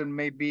it was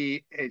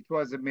maybe a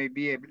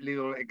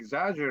little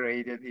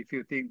exaggerated if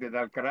you think that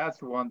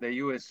Alcaraz won the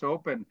U.S.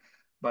 Open,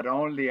 but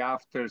only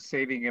after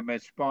saving a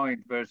match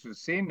point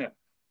versus Sinner.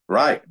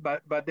 Right.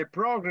 But the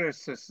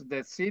progress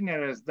that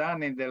Sinner has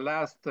done in the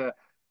last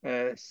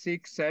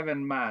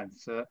 6-7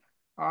 months,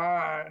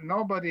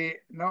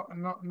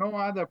 no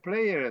other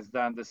player has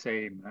done the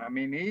same. I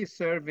mean, he's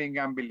serving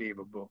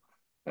unbelievable.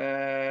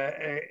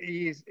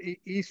 His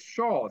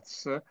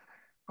shots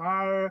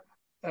are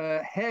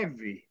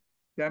heavy.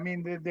 I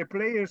mean, the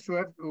players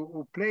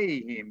who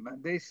play him,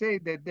 they say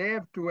that they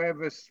have to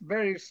have a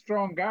very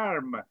strong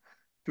arm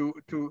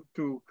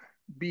to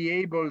be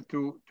able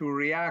to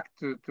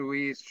react to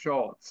his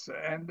shots,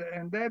 and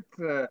that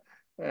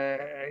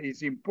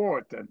is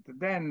important.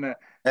 Then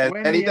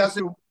when he has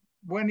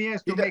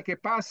to make a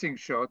passing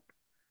shot,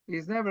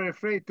 he's never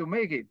afraid to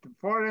make it,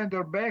 forehand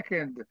or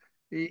backhand.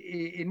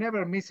 He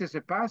never misses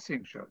a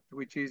passing shot,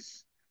 which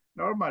is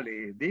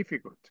normally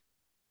difficult.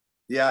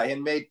 Yeah,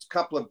 and made a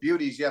couple of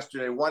beauties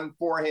yesterday. One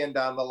forehand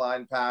down the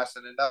line pass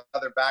and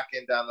another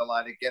backhand down the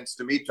line against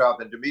Dimitrov.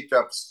 And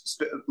Dimitrov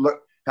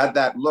had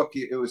that look.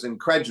 It was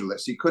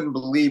incredulous. He couldn't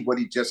believe what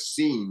he just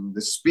seen.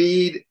 The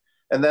speed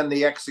and then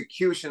the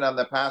execution on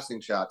the passing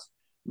shots.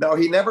 No,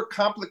 he never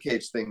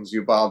complicates things,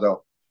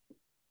 Ubaldo.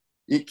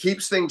 He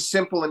keeps things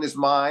simple in his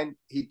mind.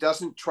 He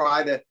doesn't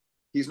try to,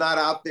 he's not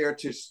out there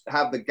to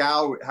have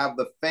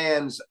the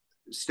fans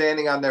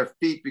standing on their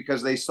feet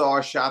because they saw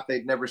a shot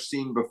they'd never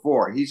seen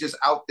before. He's just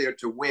out there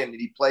to win, and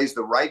he plays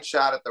the right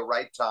shot at the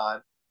right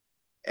time.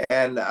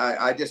 And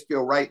I just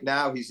feel right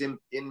now he's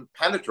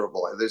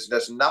impenetrable.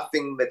 There's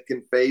nothing that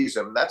can phase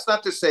him. That's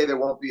not to say there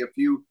won't be a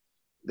few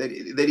that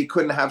he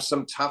couldn't have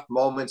some tough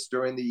moments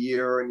during the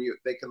year, and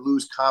they can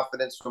lose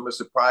confidence from a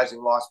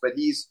surprising loss. But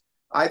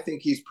I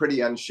think he's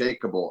pretty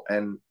unshakable,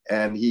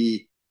 and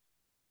he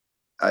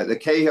the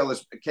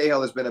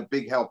Cahill has been a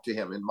big help to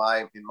him in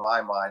my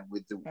mind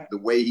with the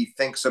way he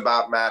thinks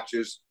about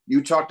matches.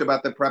 You talked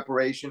about the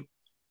preparation.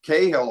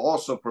 Cahill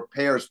also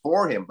prepares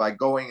for him by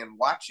going and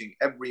watching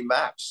every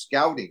match,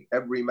 scouting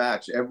every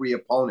match, every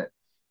opponent.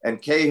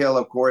 And Cahill,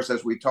 of course,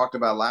 as we talked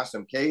about last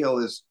time,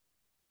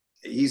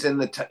 he's in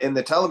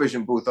the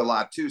television booth a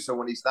lot too. So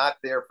when he's not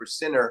there for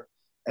Sinner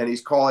and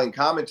he's calling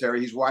commentary,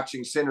 he's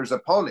watching Sinner's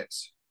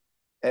opponents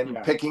and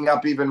picking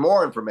up even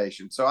more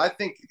information. So I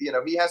think,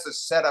 he has a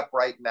setup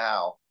right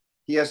now.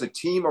 He has a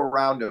team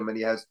around him, and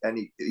he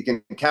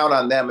can count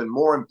on them. And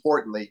more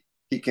importantly,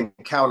 he can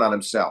count on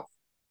himself.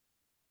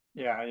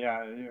 Yeah.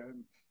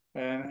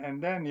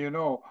 And then,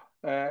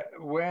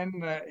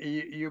 when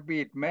you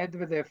beat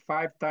Medvedev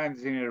 5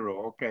 times in a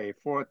row, okay,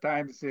 4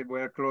 times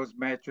were close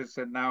matches,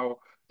 and now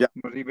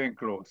not even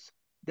close.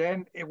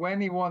 Then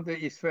when he won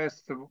his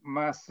first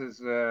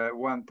Masters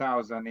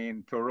 1000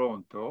 in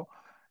Toronto,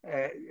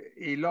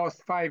 he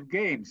lost 5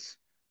 games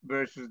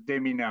versus de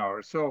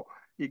Minaur. So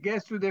he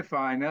gets to the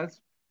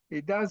finals.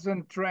 He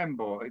doesn't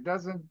tremble. He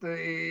doesn't.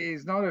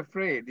 He's not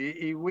afraid.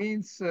 He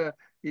wins.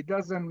 He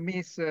doesn't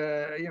miss.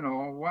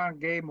 1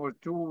 game or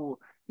two.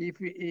 If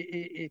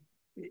he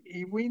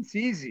wins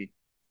easy,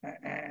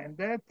 and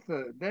that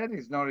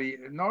is not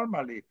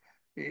normally.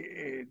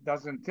 It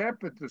doesn't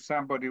happen to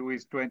somebody who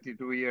is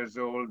 22 years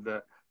old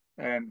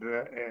and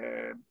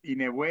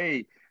in a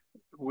way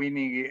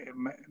winning,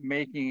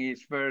 making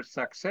his first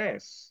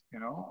success.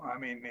 I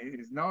mean,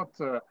 he's not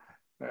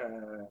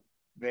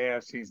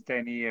there since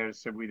 10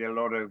 years with a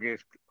lot of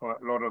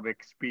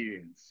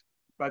experience,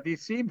 but he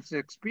seems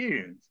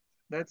experienced.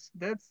 That's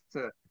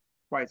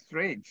quite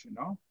strange.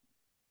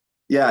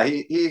 Yeah,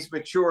 he's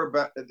mature,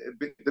 but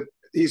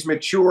he's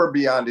mature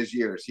beyond his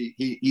years.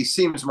 He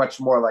seems much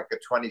more like a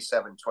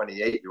 27,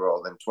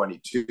 28-year-old than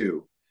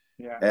 22.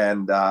 Yeah.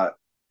 And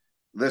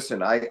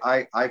listen,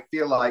 I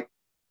feel like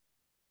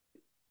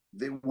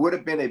there would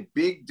have been a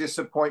big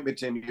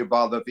disappointment in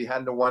Ubaldo if he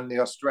hadn't won the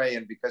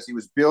Australian, because he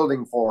was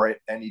building for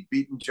it and he'd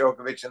beaten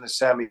Djokovic in the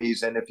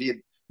semis. And if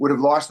would have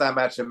lost that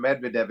match to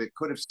Medvedev, it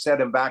could have set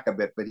him back a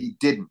bit, but he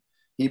didn't.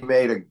 He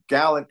made a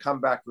gallant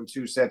comeback from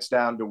 2 sets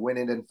down to win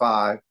it in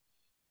 5.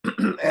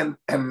 and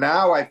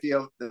now I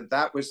feel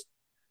that was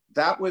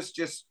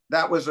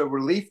a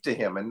relief to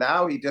him. And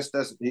now he just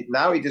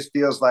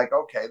feels like,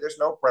 okay, there's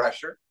no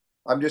pressure.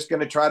 I'm just going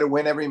to try to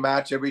win every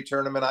match, every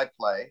tournament I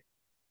play.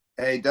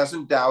 And he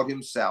doesn't doubt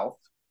himself,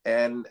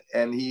 and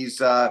he's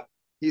on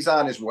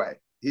his way.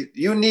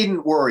 You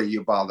needn't worry,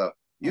 Ubaldo.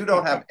 You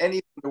don't have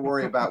anything to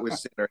worry about with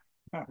Sinner.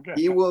 Okay.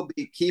 He will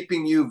be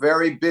keeping you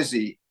very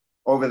busy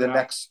over the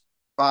next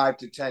 5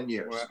 to 10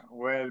 years.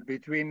 Well,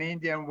 between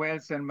Indian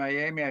Wells and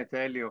Miami, I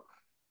tell you,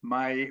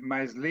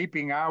 my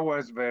sleeping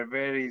hours were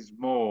very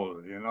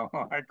small.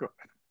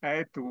 I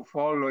had to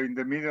follow in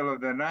the middle of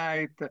the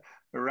night,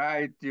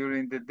 write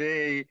during the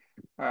day,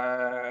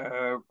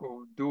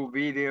 do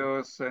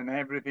videos and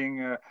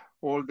everything.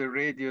 All the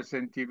radios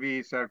and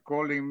TVs are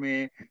calling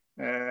me.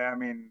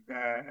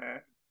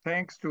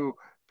 Thanks to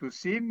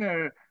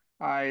Sinner,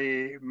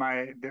 the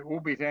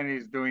UB10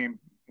 is doing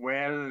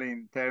well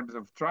in terms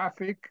of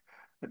traffic.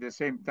 At the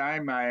same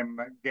time, I'm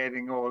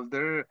getting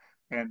older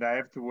and I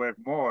have to work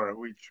more,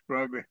 which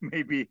probably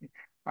maybe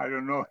I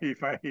don't know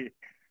if I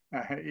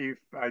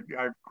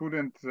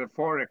couldn't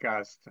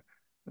forecast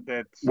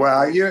that.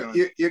 Well,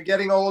 you're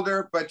getting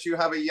older, but you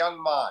have a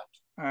young mind.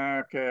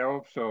 Okay,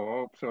 hope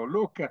so.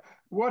 Look,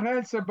 what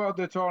else about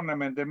the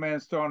tournament, the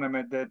men's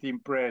tournament, that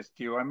impressed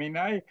you? I mean,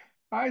 I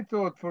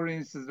thought, for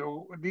instance,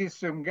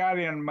 this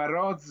Hungarian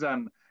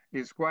Marozsan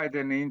is quite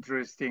an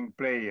interesting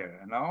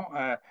player.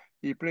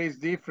 He plays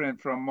different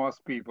from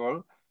most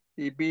people.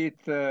 He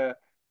beat,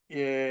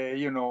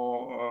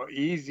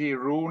 easy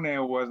Rune,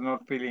 who was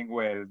not feeling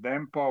well,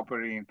 then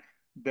Popperin,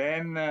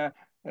 then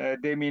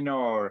De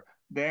Minaur,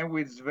 then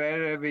with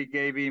Zverev, he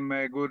gave him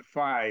a good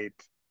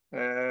fight.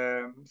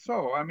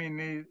 So, I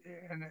mean,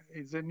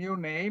 it's a new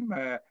name.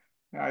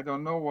 I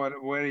don't know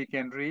where he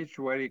can reach,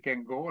 where he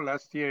can go.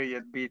 Last year, he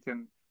had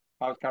beaten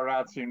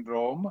Alcaraz in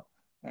Rome,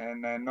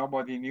 and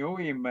nobody knew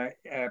him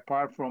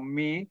apart from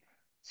me,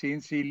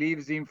 since he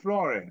lives in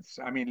Florence.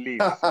 I mean,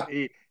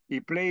 he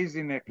plays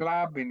in a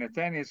club, in a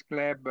tennis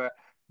club,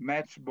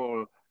 match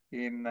ball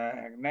in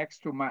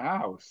next to my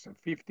house,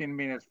 15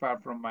 minutes far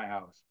from my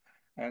house.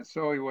 And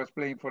so he was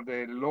playing for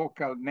the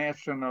local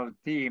national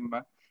team,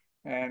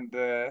 and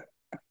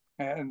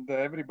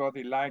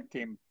everybody liked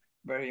him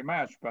very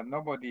much, but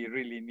nobody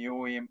really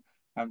knew him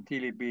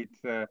until he beat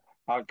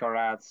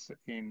Alcaraz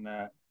in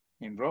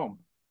Rome.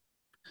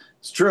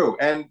 It's true.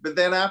 But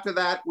then after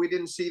that, we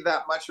didn't see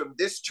that much of him.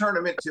 This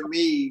tournament to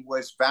me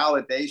was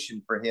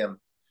validation for him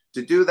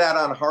to do that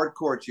on hard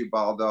court,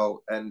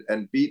 Ubaldo,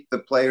 and beat the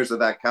players of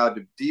that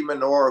caliber. De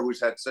Minaur,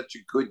 who's had such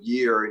a good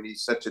year, and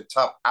he's such a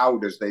tough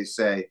out, as they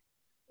say,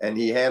 and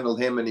he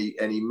handled him, and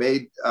he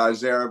made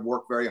Zverev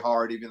work very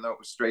hard, even though it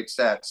was straight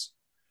sets.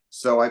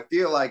 So I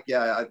feel like,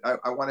 yeah,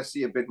 I want to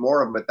see a bit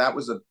more of him, but that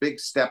was a big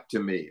step to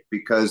me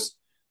because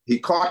he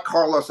caught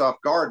Carlos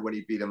off guard when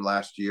he beat him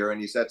last year, and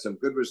he's had some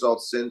good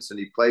results since, and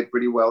he played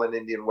pretty well in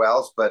Indian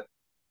Wells. But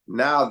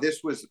now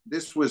this was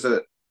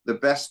the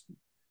best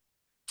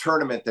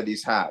tournament that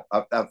he's had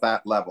of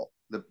that level,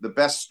 the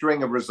best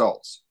string of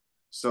results.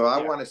 So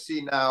I want to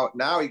see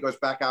now he goes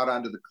back out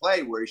onto the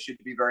clay where he should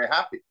be very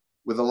happy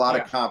with a lot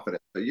of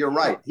confidence. But you're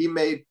right, he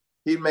made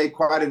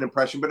quite an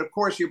impression. But of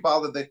course,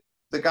 Ubaldo,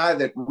 the guy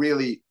that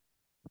really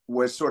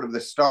was sort of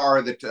the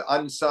star,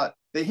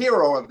 the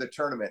hero of the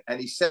tournament, and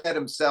he said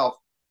himself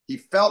he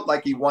felt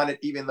like he won it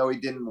even though he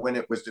didn't win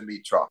it, was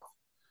Dimitrov.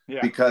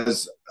 Yeah.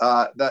 Because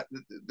the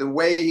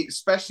way,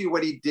 especially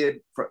what he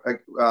did,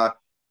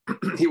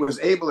 he was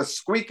able to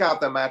squeak out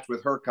the match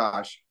with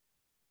Hurkacz,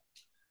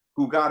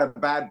 who got a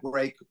bad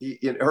break.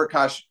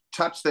 Hurkacz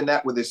touched the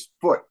net with his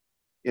foot.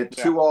 It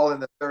 2-2 in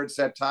the third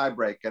set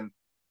tiebreak,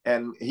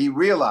 and he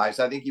realized,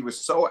 I think he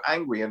was so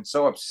angry and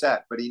so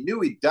upset, but he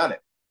knew he'd done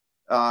it.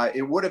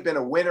 It would have been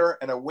a winner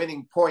and a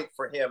winning point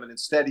for him, and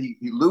instead he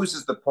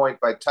loses the point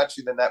by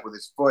touching the net with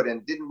his foot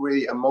and didn't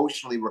really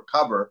emotionally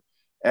recover.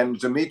 And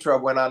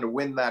Dimitrov went on to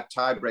win that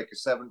tiebreak of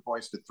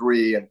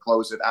 7-3 and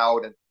close it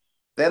out. And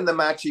then the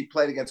match he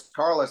played against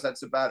Carlos,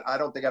 I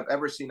don't think I've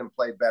ever seen him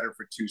play better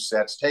for 2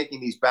 sets, taking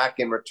these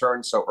back-end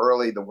returns so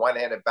early, the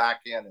one-handed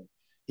backhand, and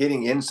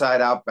hitting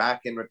inside-out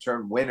back-end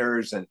return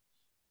winners.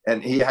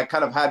 And he had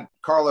kind of had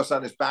Carlos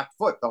on his back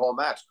foot the whole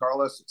match.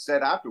 Carlos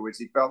said afterwards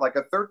he felt like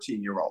a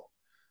 13-year-old.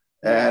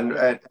 And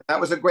that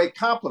was a great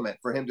compliment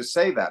for him to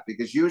say that,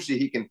 because usually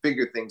he can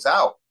figure things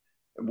out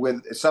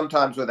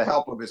sometimes with the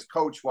help of his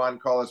coach, Juan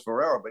Carlos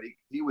Ferrero, but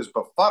he was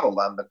befuddled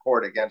on the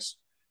court against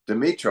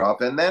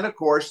Dimitrov. And then, of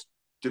course,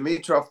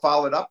 Dimitrov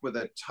followed up with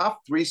a tough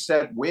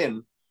 3-set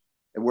win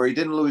where he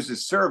didn't lose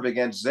his serve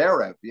against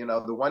Zverev.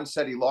 The one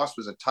set he lost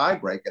was a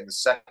tiebreak in the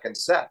second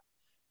set.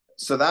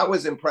 So that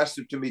was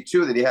impressive to me,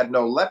 too, that he had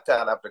no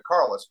letdown after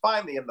Carlos.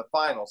 Finally, in the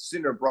final,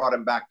 Sinner brought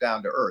him back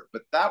down to earth.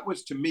 But that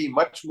was, to me,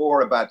 much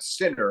more about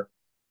Sinner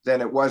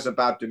than it was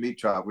about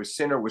Dimitrov, where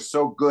Sinner was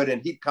so good,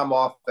 and he'd come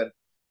off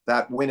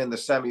that win in the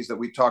semis that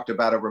we talked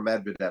about over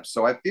Medvedev.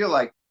 So I feel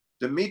like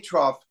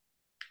Dimitrov,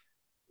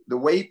 the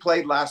way he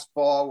played last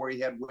fall, where he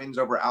had wins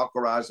over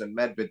Alcaraz and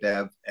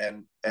Medvedev,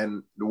 and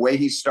the way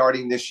he's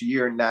starting this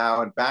year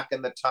now and back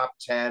in the top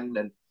 10,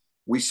 and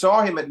we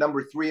saw him at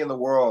number 3 in the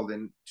world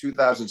in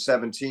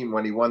 2017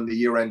 when he won the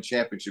year-end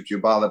championship,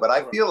 Ubaldo. But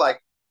I feel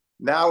like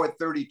now at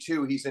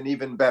 32, he's an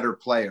even better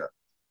player.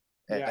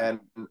 Yeah.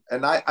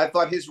 And I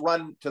thought his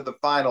run to the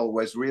final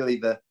was really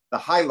the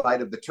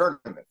highlight of the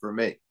tournament for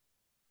me.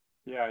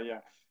 Yeah,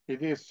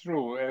 it is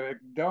true.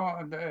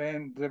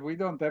 And we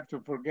don't have to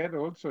forget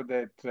also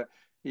that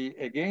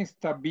against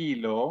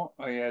Tabilo,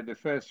 the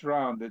first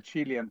round, the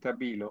Chilean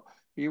Tabilo,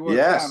 he was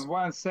down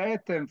 1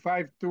 set and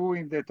 5-2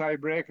 in the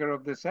tiebreaker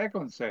of the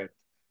second set.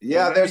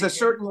 Yeah, there's a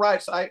certain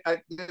right.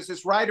 There's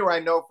this writer I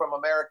know from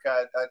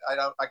America.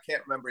 I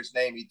can't remember his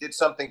name. He did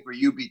something for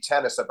UB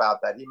Tennis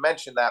about that. He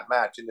mentioned that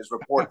match in his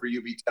report for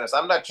UB Tennis.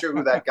 I'm not sure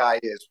who that guy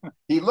is.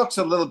 He looks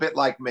a little bit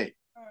like me.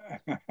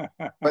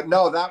 But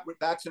no,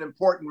 that's an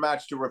important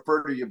match to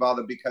refer to,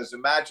 Ubaldo, because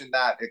imagine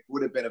that. It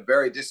would have been a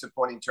very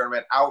disappointing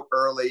tournament, out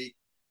early.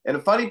 And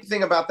the funny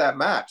thing about that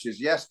match is,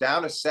 yes,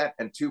 down a set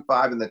and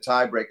 2-5 in the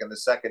tiebreak in the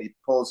second, he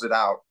pulls it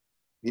out.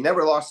 He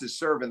never lost his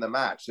serve in the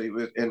match. So he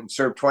was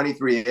served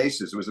 23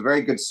 aces. It was a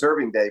very good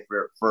serving day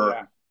for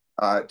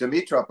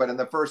Dimitrov. But in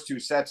the first 2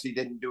 sets, he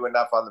didn't do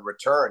enough on the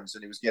returns,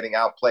 and he was getting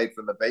outplayed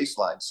from the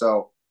baseline.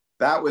 So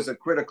that was a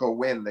critical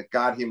win that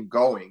got him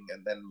going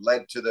and then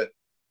led to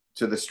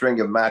the string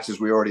of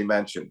matches we already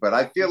mentioned. But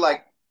I feel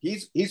like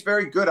he's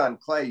very good on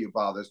clay,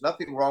 Ubaldo. There's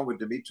nothing wrong with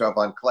Dimitrov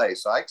on clay.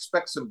 So I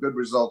expect some good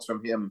results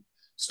from him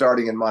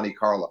starting in Monte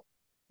Carlo.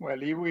 Well,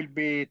 he will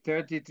be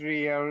 33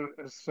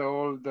 years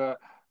old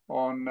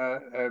on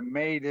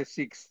May the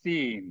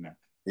 16th,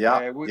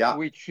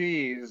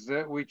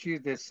 which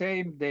is the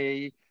same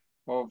day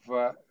of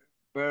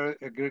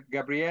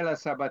Gabriela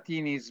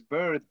Sabatini's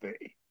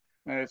birthday.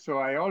 So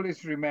I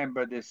always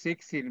remember the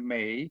 16th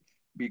May,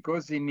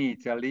 because in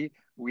Italy,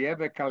 we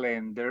have a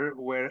calendar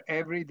where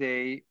every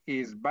day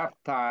is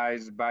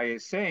baptized by a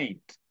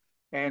saint.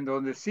 And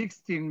on the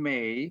 16th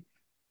May,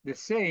 the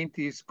saint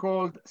is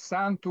called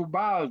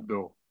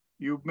Sant'Ubaldo.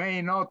 You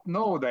may not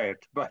know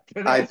that, but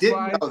I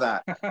didn't know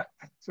that.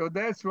 So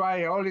that's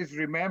why I always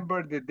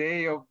remember the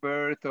day of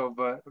birth of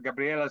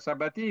Gabriela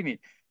Sabatini,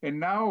 and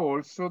now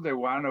also the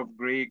one of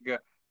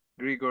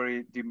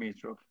Grigory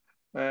Dimitrov.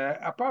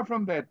 Apart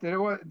from that,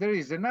 there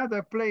is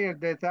another player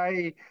that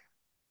I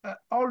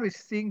always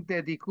think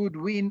that he could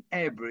win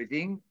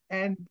everything,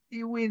 and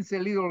he wins a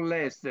little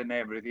less than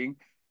everything.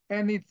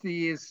 And it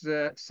is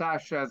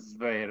Sasha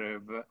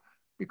Zverev,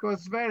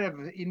 because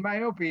Zverev, in my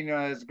opinion,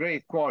 has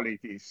great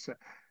qualities.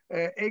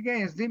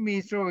 Against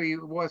Dimitrov, he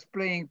was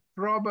playing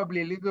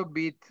probably a little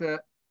bit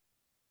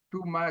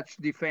too much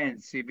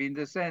defensive in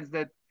the sense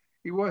that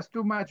he was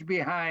too much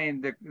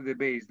behind the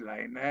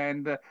baseline.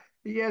 And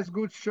he has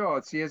good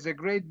shots. He has a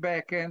great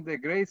backhand, a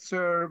great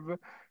serve.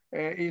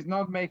 He's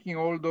not making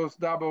all those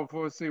double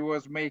faults he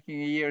was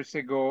making years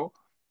ago.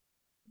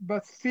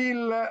 But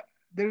still,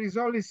 there is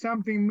always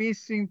something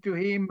missing to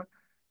him.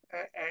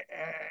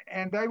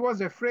 And I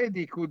was afraid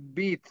he could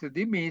beat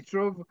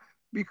Dimitrov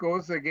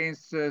because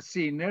against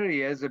Sinner he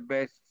has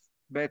a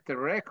better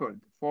record,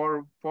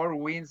 four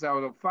wins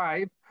out of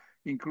five,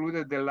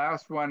 included the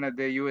last one at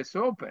the U.S.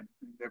 Open,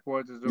 the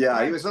quarters of Yeah, he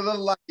final. was a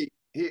little lucky.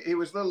 He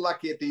was a little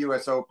lucky at the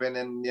U.S. Open,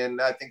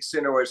 and I think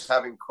Sinner was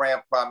having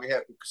cramp problem.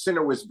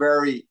 Sinner was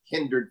very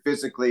hindered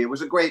physically. It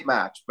was a great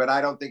match, but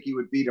I don't think he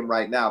would beat him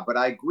right now. But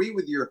I agree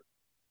with your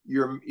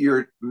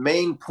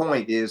main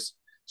point is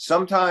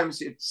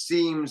sometimes it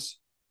seems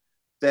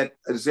that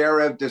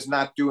Zverev does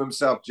not do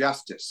himself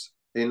justice.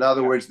 In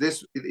other words,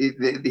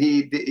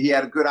 he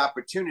had a good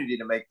opportunity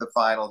to make the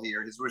final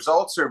here. His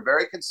results are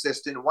very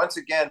consistent. Once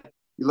again,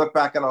 you look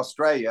back in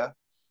Australia,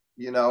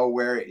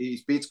 where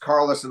he beats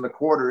Carlos in the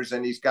quarters,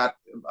 and he's got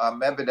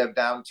Medvedev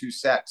down 2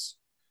 sets,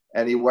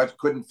 and he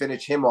couldn't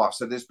finish him off.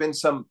 So there's been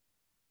some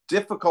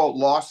difficult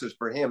losses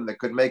for him that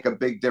could make a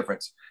big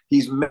difference.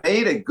 He's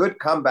made a good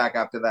comeback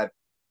after that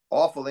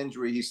awful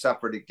injury he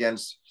suffered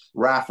against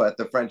Rafa at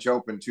the French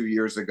Open 2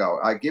 years ago.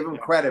 I give him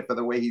credit for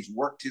the way he's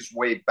worked his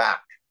way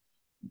back.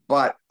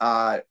 But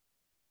some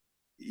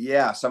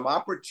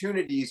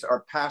opportunities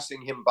are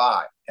passing him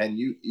by. And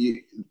you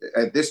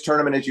at this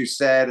tournament, as you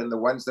said, and the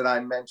ones that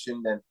I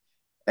mentioned,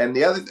 and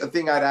the other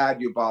thing I'd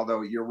add,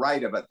 Ubaldo, you're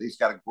right about he's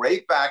got a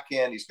great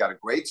backhand, he's got a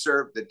great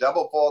serve. The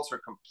double faults are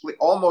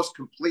almost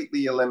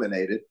completely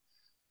eliminated.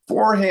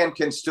 Forehand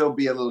can still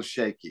be a little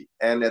shaky.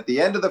 And at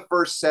the end of the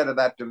first set of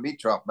that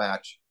Dimitrov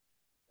match,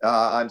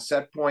 on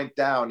set point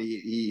down,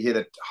 he hit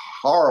a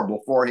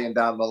horrible forehand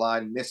down the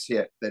line,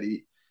 mishit that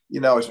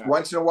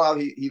once in a while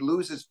he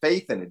loses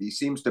faith in it. He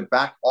seems to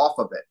back off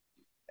of it.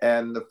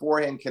 And the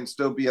forehand can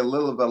still be a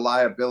little of a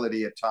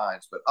liability at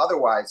times. But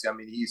otherwise, I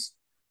mean,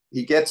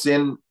 he gets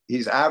in,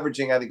 he's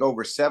averaging, I think,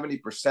 over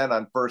 70%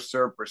 on first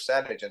serve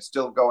percentage and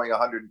still going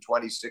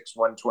 126,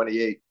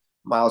 128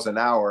 miles an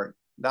hour.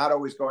 Not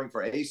always going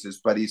for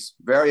aces, but he's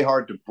very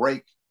hard to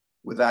break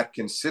with that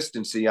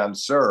consistency on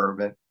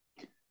serve. And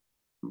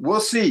we'll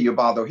see,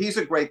 Ubaldo. He's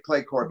a great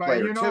clay court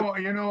player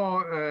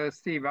too.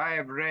 Steve, I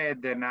have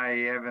read, and I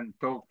haven't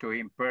talked to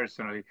him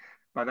personally,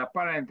 but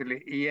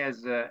apparently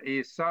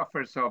he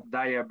suffers of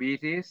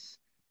diabetes,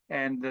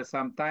 and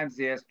sometimes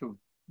he has to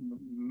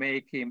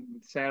make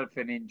himself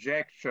an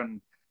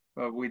injection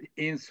with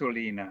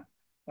insulin.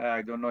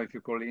 I don't know if you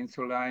call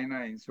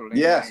insulin.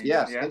 Yes,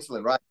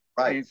 insulin, right.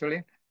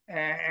 Insulin.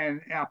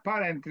 And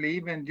apparently,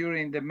 even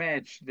during the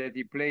match that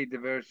he played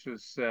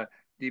versus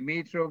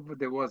Dimitrov,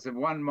 there was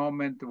one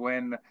moment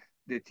when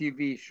the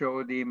TV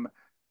showed him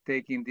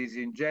taking this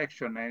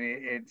injection,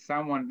 and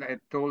someone had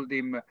told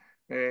him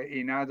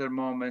in other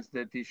moments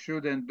that he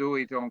shouldn't do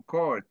it on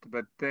court.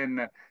 But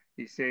then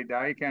he said,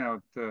 I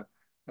cannot,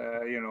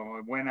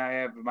 when I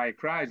have my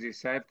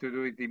crisis, I have to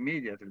do it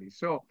immediately.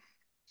 So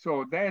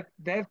that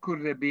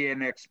could be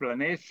an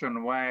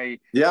explanation why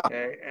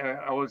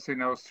also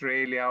in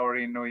Australia or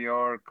in New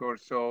York or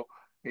so,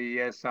 he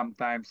has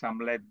sometimes some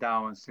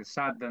letdowns,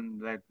 sudden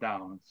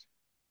letdowns.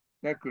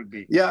 That could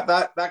be. Yeah,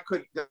 that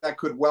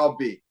could well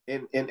be.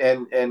 And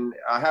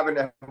I haven't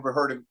ever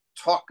heard him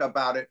talk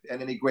about it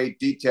in any great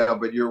detail,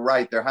 but you're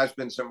right. There has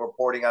been some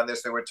reporting on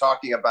this. They were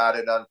talking about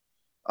it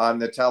on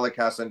the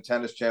telecast on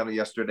Tennis Channel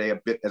yesterday a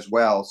bit as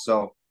well.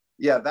 So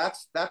yeah,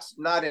 that's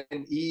not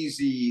an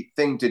easy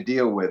thing to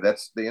deal with.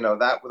 That's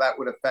that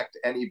would affect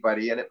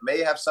anybody, and it may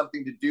have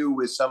something to do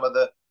with some of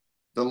the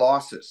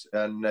losses.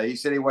 And he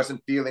said he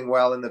wasn't feeling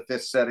well in the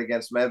 5th set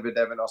against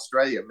Medvedev in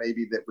Australia.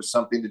 Maybe that was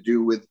something to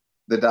do with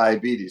the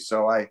diabetes.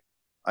 So I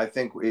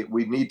think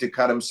we need to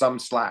cut him some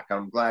slack.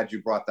 I'm glad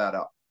you brought that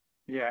up.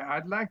 Yeah,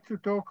 I'd like to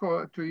talk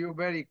to you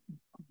very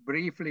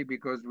briefly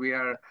because we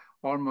are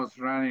almost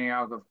running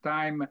out of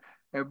time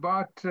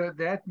about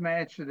that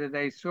match that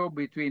I saw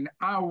between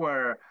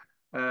our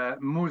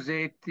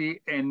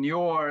Musetti and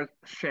your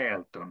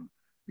Shelton.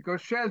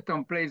 Because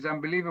Shelton plays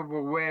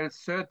unbelievable well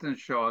certain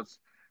shots,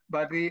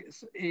 but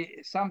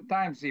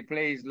sometimes he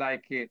plays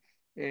like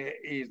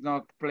he's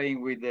not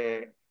playing with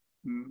the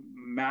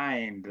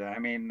mind. I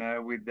mean,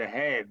 with the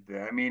head.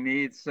 I mean,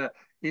 it's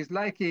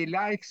like he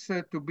likes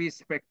to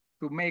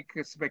make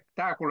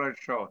spectacular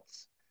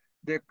shots.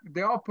 The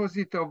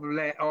opposite of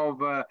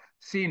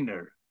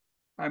Sinner.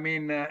 I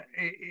mean,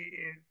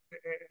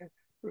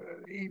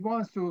 he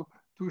wants to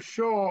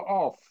show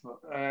off,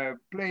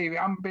 play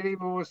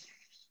unbelievable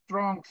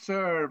strong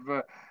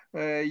serve,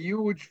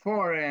 huge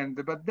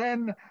forehand, but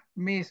then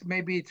miss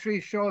maybe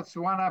 3 shots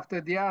one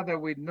after the other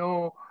with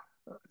no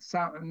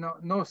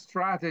no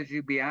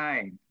strategy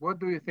behind. What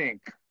do you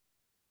think?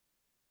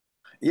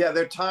 Yeah,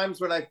 there are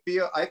times when I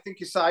think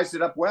he sized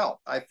it up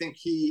well. I think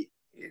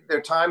there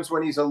are times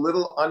when he's a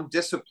little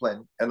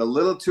undisciplined and a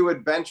little too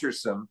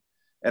adventuresome.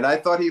 And I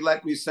thought he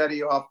let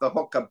Musetti off the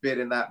hook a bit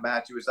in that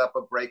match. He was up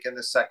a break in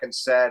the second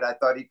set. I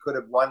thought he could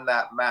have won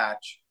that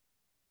match.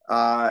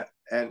 Uh,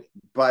 and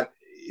but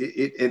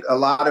a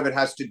lot of it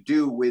has to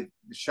do with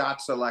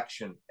shot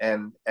selection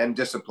and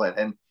discipline.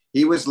 And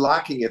he was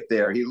lacking it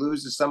there. He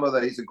loses some of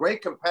that. He's a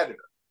great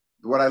competitor.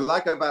 What I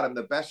like about him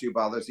the best,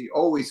 Ubaldo, is he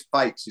always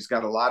fights. He's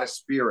got a lot of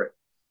spirit,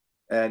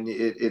 and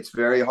it's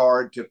very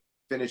hard to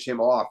finish him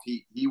off.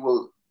 He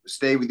will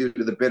stay with you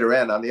to the bitter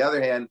end. On the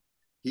other hand,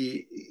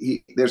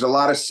 there's a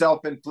lot of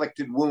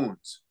self-inflicted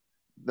wounds.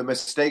 The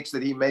mistakes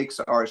that he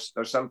makes are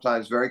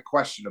sometimes very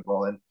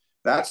questionable, and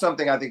that's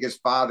something I think his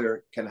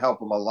father can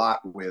help him a lot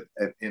with.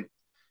 And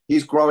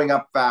he's growing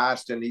up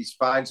fast, and he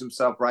finds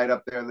himself right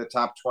up there in the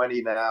top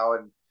 20 now,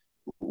 and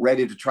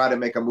ready to try to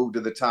make a move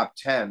to the top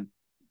 10.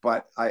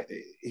 But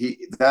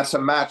that's a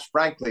match,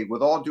 frankly,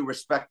 with all due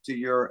respect to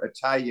your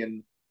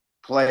Italian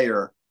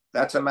player,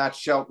 that's a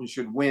match Shelton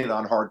should win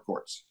on hard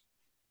courts.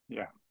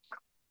 Yeah.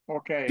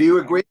 Okay. Do you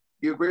agree?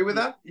 You agree with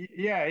that?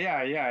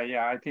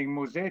 Yeah. I think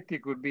Musetti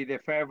could be the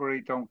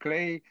favorite on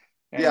clay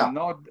Yeah.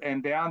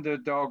 and the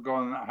underdog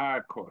on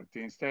hard court.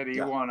 Instead, he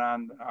won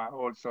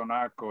also on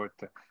hard court,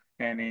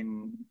 and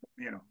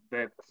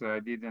that I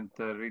didn't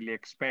really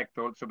expect.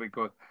 Also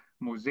because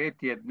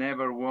Musetti had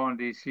never won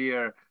this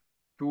year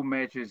 2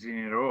 matches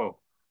in a row,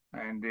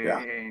 and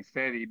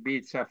instead he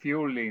beat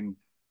Safiullin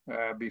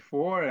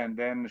before, and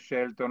then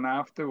Shelton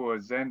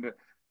afterwards, and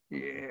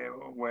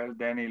well,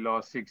 then he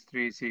lost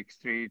 6-3,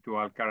 6-3 to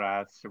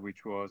Alcaraz,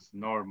 which was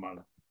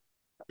normal.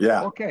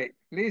 Yeah. Okay,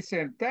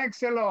 listen,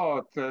 thanks a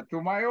lot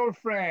to my old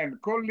friend,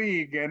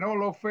 colleague, and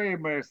Hall of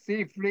Famer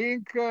Steve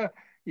Flink.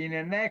 In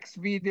the next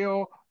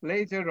video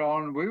later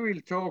on, we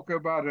will talk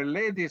about a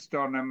ladies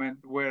tournament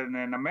where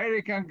an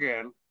American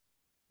girl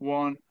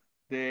won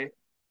the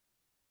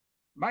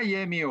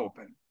Miami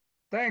Open.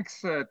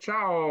 Thanks.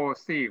 Ciao,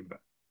 Steve.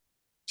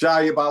 Ciao,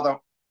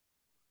 Ubaldo.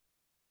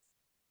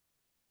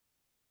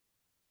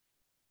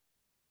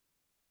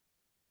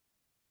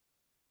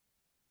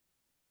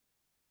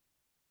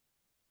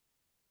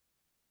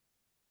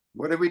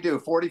 What did we do?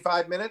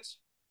 45 minutes?